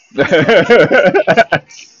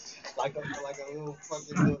 Like a little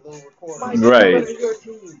fucking little recorder. Mike, Right. your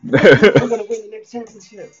team. We're gonna win the next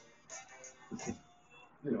championship.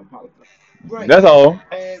 Politics. Right. That's all.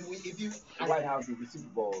 And if you, The White House is the Super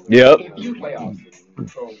Bowl. And, Yep. the playoffs and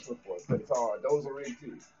so on and so forth. But it's all those are rigged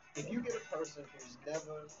too. if you get a person who's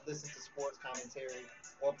never listened to sports commentary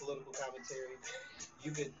or political commentary,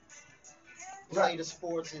 you could play the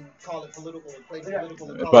sports and call it political and play the political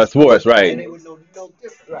and call But it sports, and right. they would know no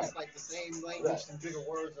different. Right. It's like the same language Right. and bigger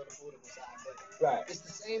words on the political side, but Right. it's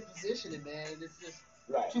the same positioning, man. It's just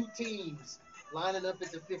Right. two teams lining up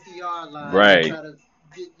at the 50-yard line Right. and try to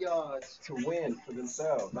get yards. To win for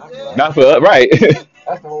themselves, not for Yeah. us. Not for us, right.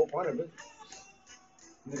 That's the whole point of it.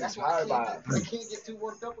 That's You're why tired by us. I can't get too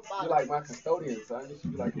worked up about You're it. like my custodian, son. You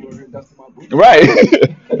should be like, come over here and dust my boots. Right. You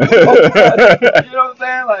know what I'm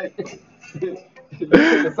saying? Like, you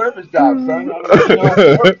take a service job, son. I don't know how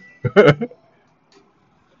it works.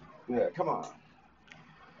 Yeah, come on.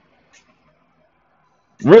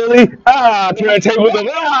 Really?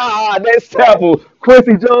 Turntables. That's terrible.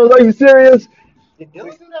 Quincy Jones, are you serious? Did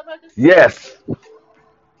Dylan do that record? Yes.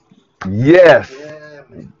 Yes. Yeah,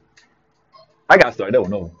 man. I got to start that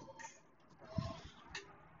one over.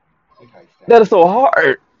 Okay, That is so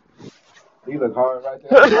hard. you look hard right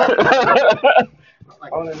there.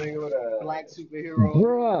 Like Only nigga with a black superhero.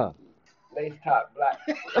 Bruh. lace top black.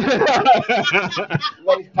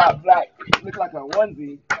 Lace top black. Look like a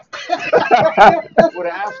onesie with an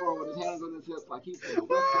afro with his hands on his hips like he's gonna whip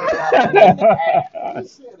You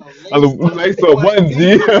said a A lace up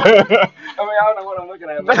onesie. I don't know what I'm looking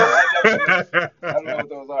at, but I don't know what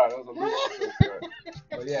those are. Those are blue shirts.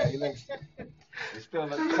 But yeah, he still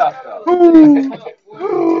looks tough though.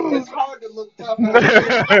 It's hard to look tough.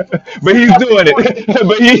 But he's doing it.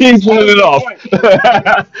 But he's pulling it off.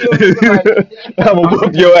 I'm gonna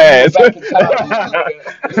whoop your ass.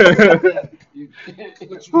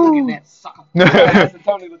 What you looking at, sucker? Pastor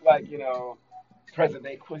Tony looked like, present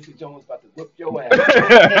day Quincy Jones about to whip your ass. I'm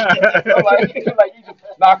like you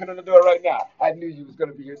just knocking on the door right now. I knew you was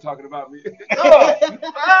gonna be here talking about me. Oh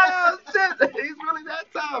shit, he's really that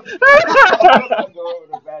tough. I'm going over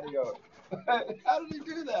the patio. How did he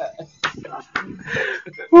do that?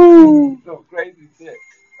 Some crazy shit.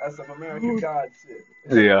 That's some American God shit.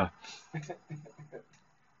 Yeah.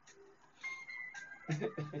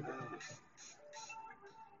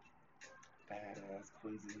 Badass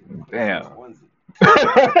Quincy. Damn. Onesie.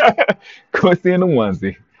 Quincy in the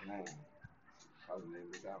onesie. Man, probably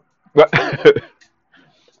named this out. But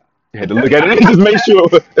you had to look at it and just make sure.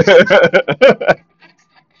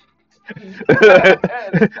 I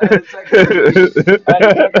had to check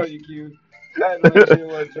on you, Q. I had to make sure it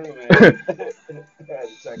was true, man. I had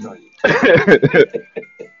to check on you.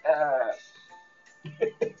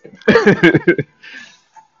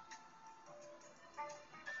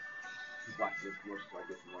 Just watch this worse so I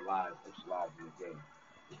get some more extra lives in the game.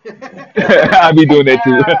 I'll be doing that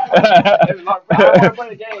too. I don't want to play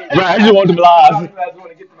the game. Right, I just want them lives. I just want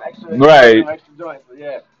to get some extra, Right. some extra joints. But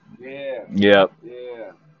yeah. Yep.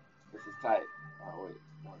 Yeah. This is tight. Oh, wait.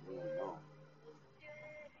 No.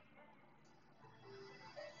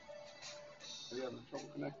 Are you having trouble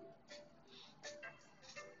connecting?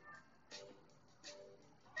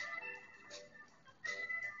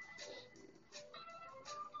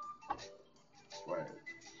 Word.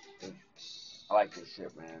 I like this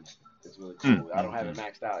shit, man. It's really cool. I don't have it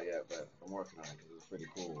maxed out yet, but I'm working on it because it's pretty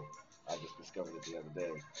cool. I just discovered it the other day.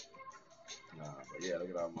 But yeah, look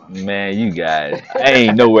at all my. Man, you got it. I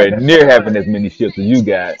ain't nowhere near having as many ships as you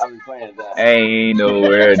got. I've been playing that. I ain't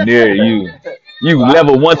nowhere near you. You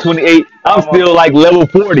level 128. I'm still on- like level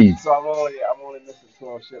 40. So I'm only missing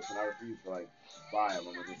 12 ships, and I refuse to buy them.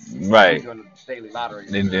 I'm just Right. doing the daily lottery.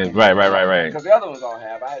 Right. Because the other ones all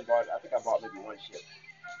have. I think I bought maybe one ship.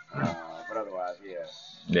 But otherwise, yeah.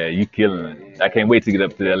 Yeah, you killing it. I can't wait to get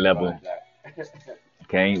up to that level.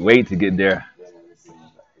 Can't wait to get there.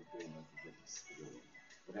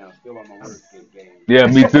 But now I'm still on my word escape game. Yeah,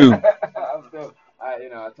 me too. I'm still, I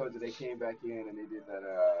told you they came back in and they did that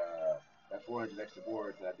 400 extra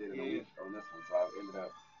boards that I did in a week on this one. So I ended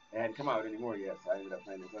up, they hadn't come out anymore yet. So I ended up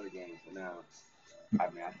playing this other game. So now, I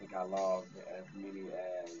think I logged as many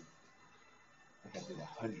as, I think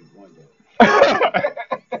I did 100 one day.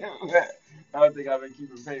 I don't think I've been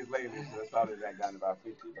keeping pace lately, so I started that down to about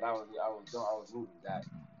 50. But I was moving that.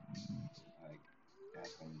 Like,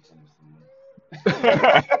 that's when you finish some.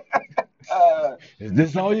 Is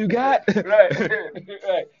this all you got? Right,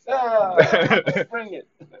 right. Bring it.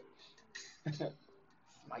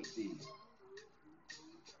 Might be.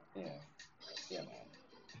 Yeah, yeah, man.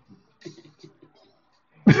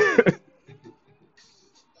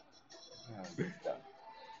 Good stuff.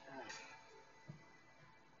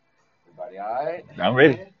 Everybody, all right? I'm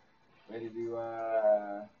ready. Ready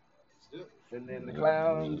to send in the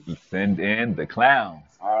clowns? Send in the clown.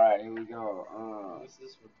 All right, here we go. What's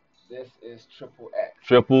this one? This is Triple X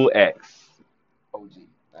Triple X. OG.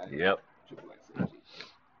 Right? Yep. Triple X OG.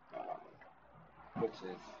 Which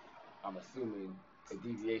is, I'm assuming, a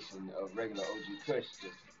deviation of regular OG Kush,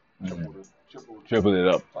 just Triple it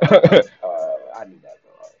up. I knew that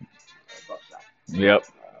though. Buckshot. Yep.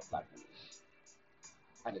 Black Moon.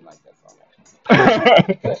 I didn't like that song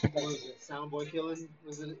actually. What was it? Soundboy Killing?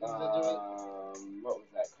 Was it? Was that joint? What was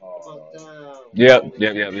that called? Yep. Right, I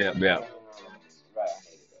hated that song.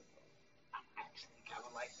 Actually, kind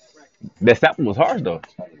of like that record. That sample was hard though.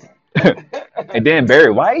 And then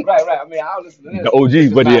Barry White, Right. I mean, I'll listen to this. the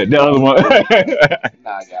OG, but yeah, the other one.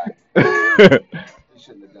 Nah, guy. You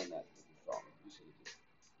shouldn't have done that with the song. You should have just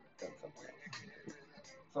done something else.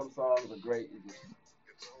 Some songs are great.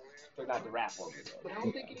 They're not the rap over it. But I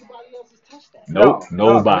don't think anybody else has touched that. Nope,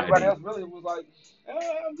 nobody. Everybody else really was like,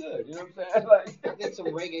 I'm good. You know what I'm saying? Like, I think some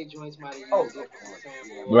reggae joints might have used oh, it.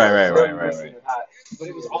 Right. But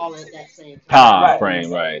it was all at that same Time time.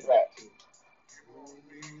 frame, right.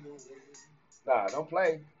 Nah, don't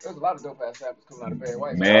play. There's a lot of dope ass samples coming out of Barry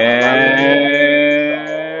White. Man.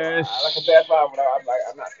 Like I said, that's why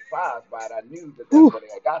I'm not surprised by it. I knew that's where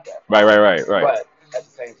they got that from. Right. But at the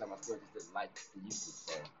same time, I still just didn't like the usage.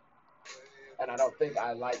 So. And I don't think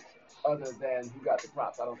I liked, other than who got the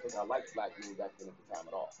props, I don't think I liked Black Moon back then at the time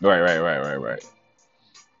at all. Right. I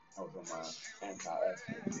was on my anti-X.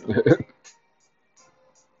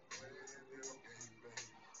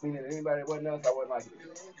 Meaning anybody wasn't else, I wasn't like it.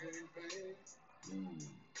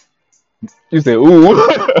 You said, ooh.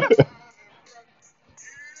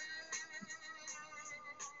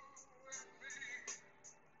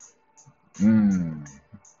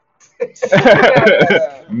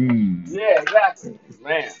 Yeah, exactly.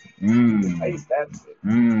 Man. Taste that shit.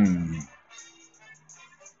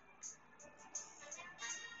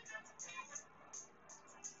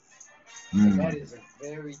 That is a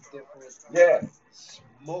very different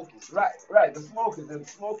smoke. Right. The smoke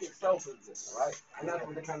itself is different, right? And that's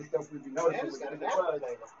what the kind of stuff we be noticing with the buzz.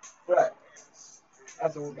 Right.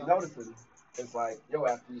 That's what we be noticing. It's like, yo,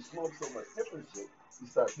 after you smoke so much different shit, you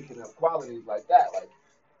start picking up qualities like that. Like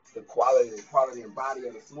the quality and body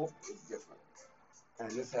of the smoke is different.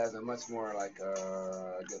 And this has a much more like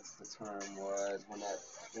I guess the term was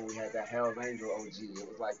when we had that Hell's Angel OG, it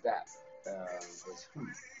was like that.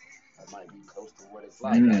 That might be close to what it's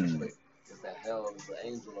like actually. It's that Hell's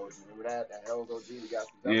Angel OG. Remember that? That Hell's OG we got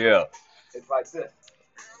from Yeah. It's like this.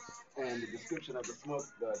 And the description of the smoke,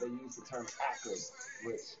 they use the term acrid,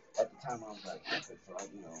 which at the time I was like, acrid, so I,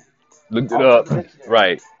 looked it up.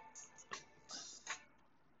 Right.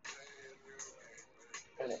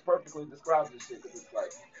 And it perfectly describes this shit because it's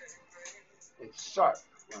like, it's sharp.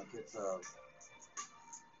 Like it's,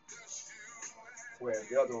 whereas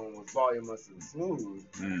the other one was voluminous and smooth.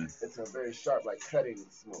 It's a very sharp, like cutting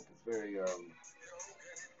smoke. It's very,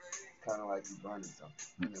 kind of like you burning something.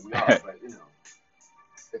 I mean, we are, but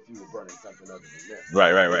if you were burning something other than this.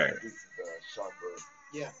 Right. This is a sharper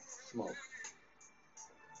smoke.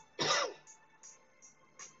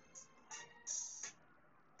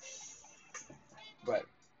 But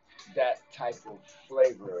that type of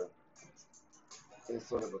flavor is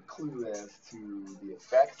sort of a clue as to the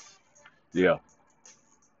effects. Yeah.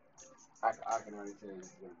 I can already tell you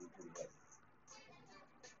it's going to be pretty heavy.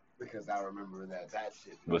 Because I remember that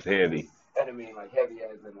shit was heavy. And I mean, like, heavy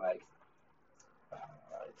as in, like,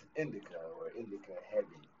 it's an indica or indica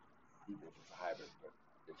heavy, even if it's a hybrid. But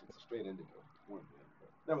if it's a straight indica, it's one thing.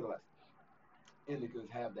 But nevertheless, indicas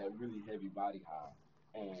have that really heavy body high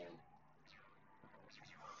and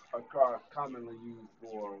are commonly used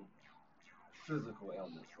for physical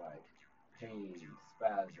ailments like pain,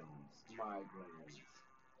 spasms, migraines,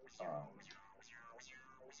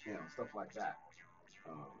 stuff like that.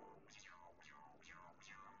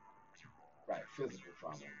 Right, physical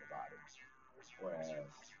trauma in the body.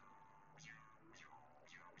 Whereas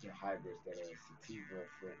the hybrids that are sativa,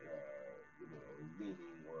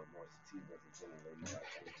 leaning or more sativa, they're more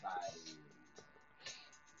like anxiety,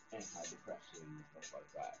 antidepressant, and stuff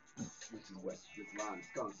like that. Which is what this line of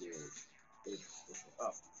skunk is it's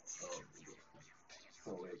up. So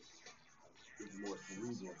it's more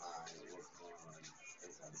cerebral high and it works on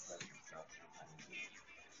antidepressant stuff.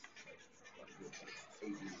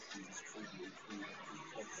 ADHD,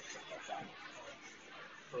 stuff like that.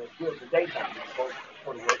 So it's good for daytime. It's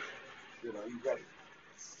for the work. You know, you ready.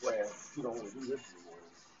 Where you don't want to do this anymore.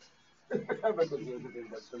 Because you're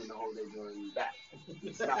end up spending the whole day doing that.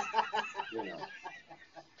 You know.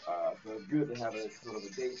 So it's good to have a sort of a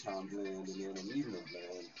daytime blend and then an evening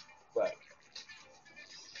blend. But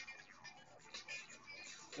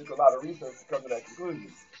there's a lot of research to come to that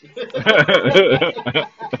conclusion.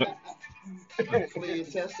 Playing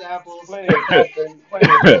test apples. Playing testing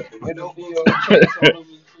in the field.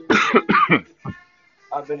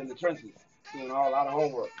 I've been in the trenches doing a lot of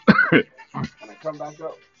homework. And I come back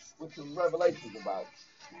up with some revelations about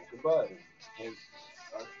smoking bud. And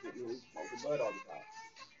smoking bud all the time.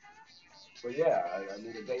 But yeah, I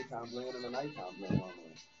made a daytime blend and a nighttime blend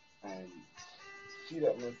normally. And she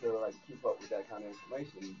doesn't necessarily like to keep up with that kind of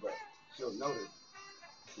information, but she'll notice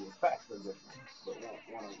the effects are different. But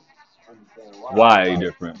want to understand why. Why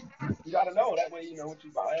different? You got to know. That way you know what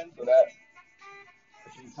you're buying so that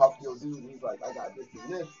if you talk to your dude and he's like, I got this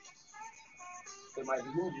and this, it might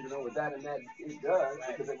behoove you to know what that and that it does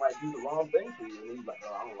because it might do the wrong thing for you. And he's like,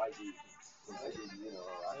 oh, I don't like these. You know,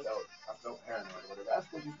 I felt paranoid or whatever. That's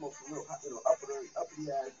because you smoke some real,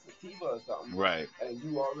 uppity ass sativa or something. Right. And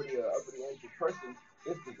you already an uppity anxious person.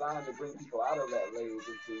 It's designed to bring people out of that laze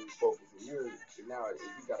into focus. And now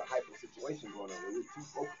you got a hyper situation going on where you're too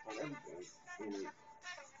focused on everything. And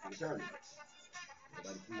it's turning.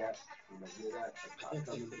 Everybody see that? Everybody hear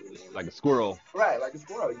that? Like a squirrel. Right, like a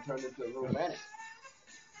squirrel. You turn into a little manic.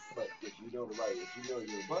 But if you know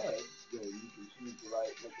you're a bud, then you can choose the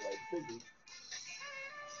make the right decisions.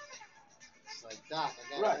 Like, Doc,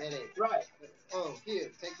 I got a headache. Right. Oh, here,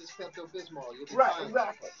 take this Pepto-Bismol. You'll be right, fine.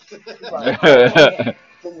 Exactly. Right.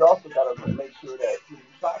 So you also got to make sure that who you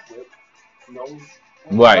shop with knows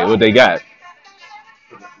what they got.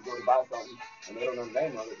 Because if you go to buy something and they don't know the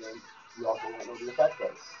name of it, then you also won't know the effect of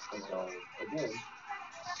it. And so, again,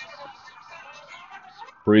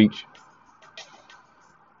 Preach.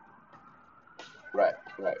 Right.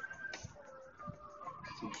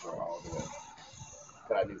 Too short all the way.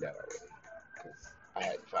 But I knew that already. Because I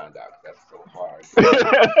had to find out because that's so hard.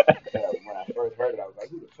 When I first heard it, I was like,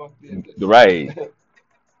 who the fuck did this? Right.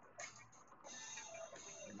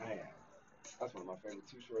 Man, that's one of my favorite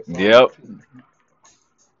Too Short songs. Yep.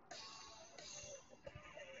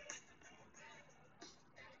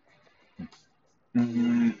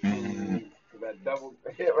 That double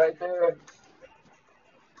hit right there.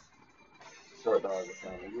 Short Dog is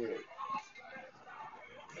sounding good.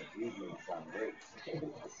 These niggas sound great.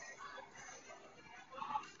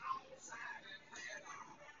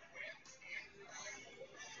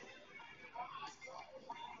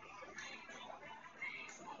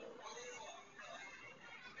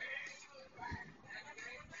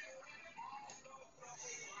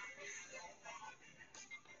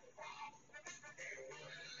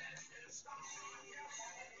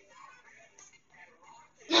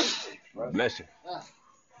 Bless you.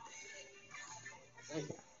 Thank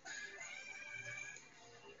you.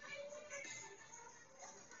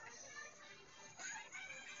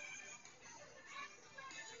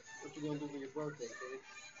 What you gonna do for your birthday,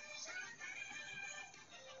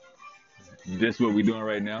 kid? This what we doing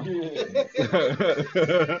right now?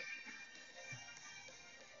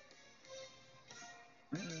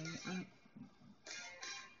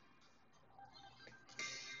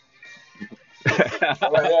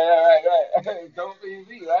 Right. Don't be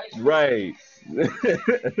me, right? Right.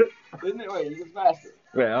 Isn't it? Wait, you can faster.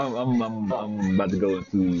 Right. I'm about to go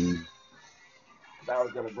into. I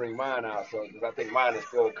was gonna bring mine out, so because I think mine is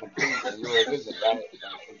still complete and yours isn't, right?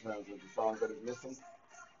 Like, in terms of the songs that is missing.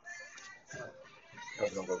 I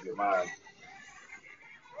was gonna go get mine.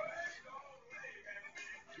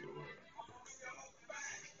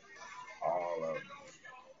 All of them.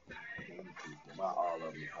 Not all of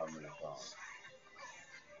them. How many songs?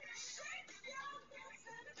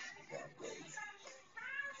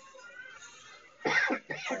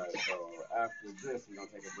 Alright, so after this, we're gonna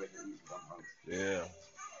take a break and eat some hungry. Yeah.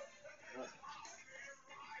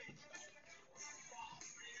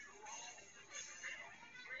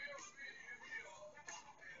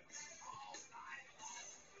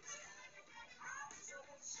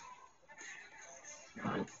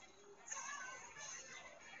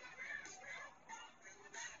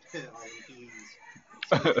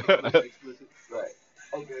 Right.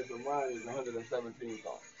 Okay, so mine is 117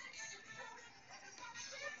 songs.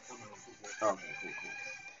 Okay,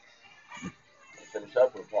 cool. Finish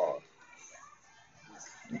up or pause?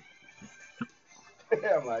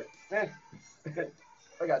 I'm like,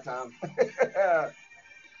 I got time.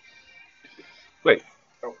 Wait.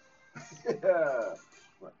 Oh.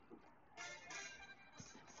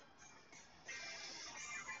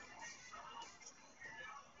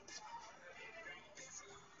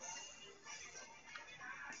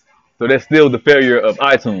 So that's still the failure of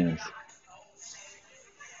iTunes.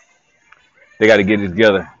 They got to get it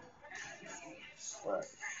together. Right.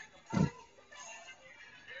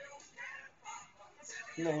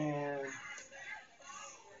 Man,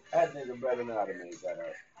 that nigga better not have made that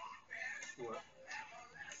up. What?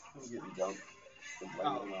 I'm getting dumped and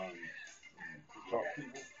blaming Oh, on Trump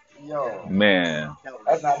people. Yo, Man, that was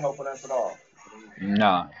that's not helping us at all.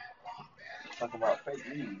 nah. Talking about fake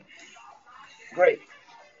news. Great.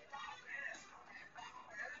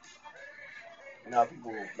 And now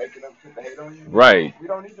people making up shit to hate on you. Right. We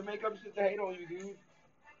don't need to make up shit to hate on you, dude.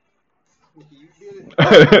 you did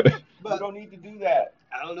it. We But don't need to do that.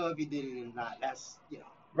 I don't know if you did it or not. That's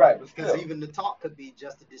Right, but because still. even the talk could be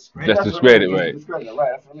just to discredit. Just That's what I discredit, mean. right. Discredit,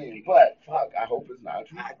 right? That's what I mean. But fuck, I hope it's not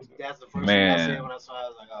true. That's the first thing I said Man. when I saw it. I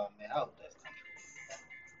was like, oh man, I hope that's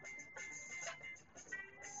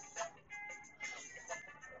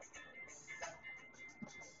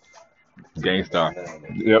not Gangstar.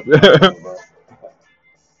 Man, Yep. bro.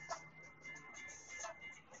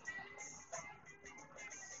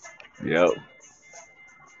 Yep. true.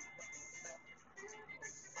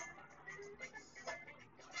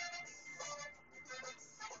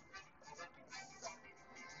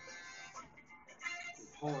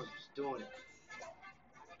 Horns was doing it.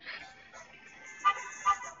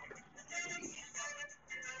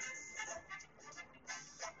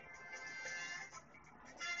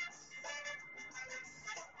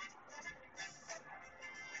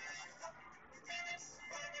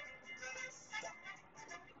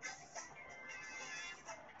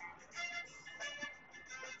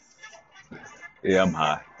 Yeah, I'm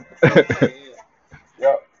high. Yeah.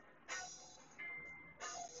 Yep.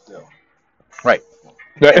 Still. Right.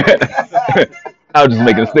 I was just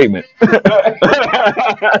making a statement.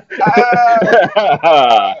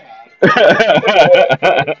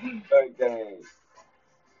 Okay.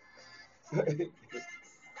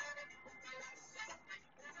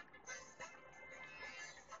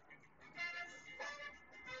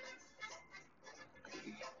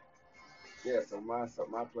 Yeah, so my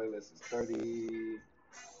playlist is 38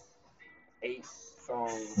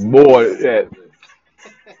 songs. More, yeah.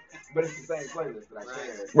 But it's the same playlist that I Right.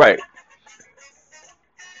 shared. Right.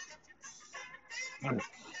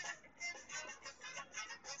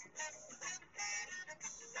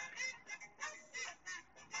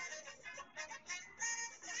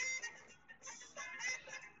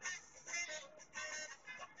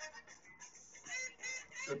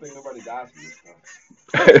 Good thing nobody dies from this stuff.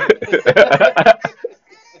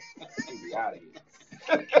 We'll be out of here.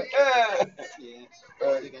 Yeah. I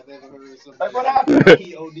don't think I've ever heard somebody Like, what happened?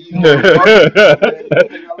 he OD'd You on know, it.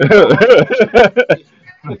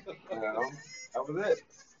 that was it.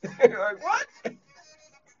 Like, what?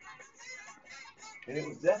 And it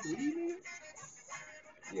was just leaving?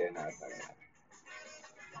 Yeah, no, it's not gonna happen.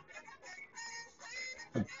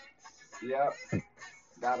 Yep.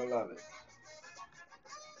 Gotta love it.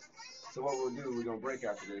 So what we'll do, we're gonna break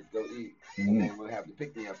after this, go eat, and then we'll have the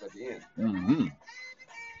pick me ups at the end. Mm-hmm.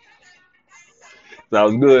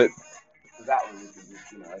 Sounds good. So that one we can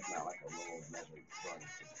just, it's not like a roll measured run.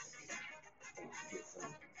 Get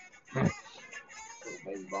some little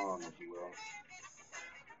baby bomb, if you will.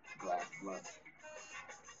 Glass blunt.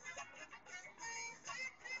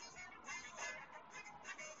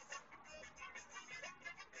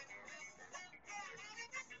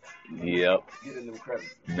 Yep. Get in them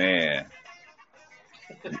credits. Man.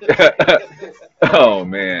 Oh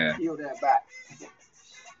man. Peel that back.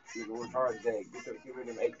 You're gonna work hard today. Get rid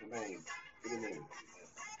of them aches and pains. Get in there.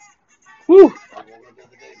 Woo. I woke up the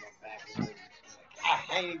other day, my back was hurting.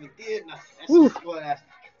 I ain't even did nothing. That's just what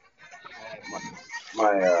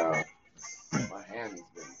My hand has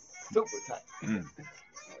been super tight.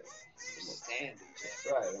 standing.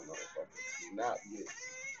 Right, that motherfucker do not get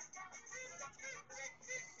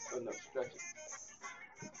enough stretching.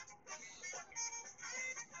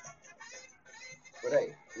 But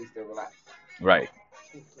hey, at least they're relaxed Right.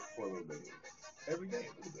 for a little bit. Every day, a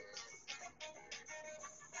little bit.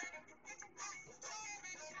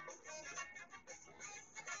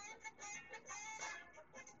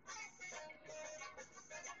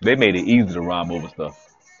 They made it easy to rhyme over stuff.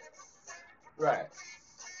 Right.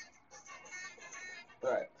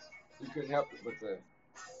 Right. You couldn't help it but to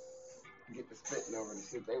get the spitting over the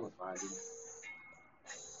shit they were finding.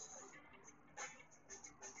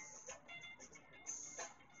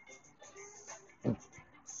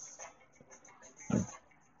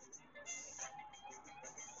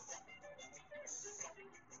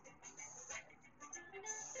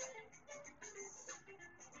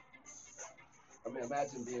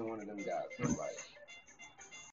 imagine being one of them guys. Bro. Like,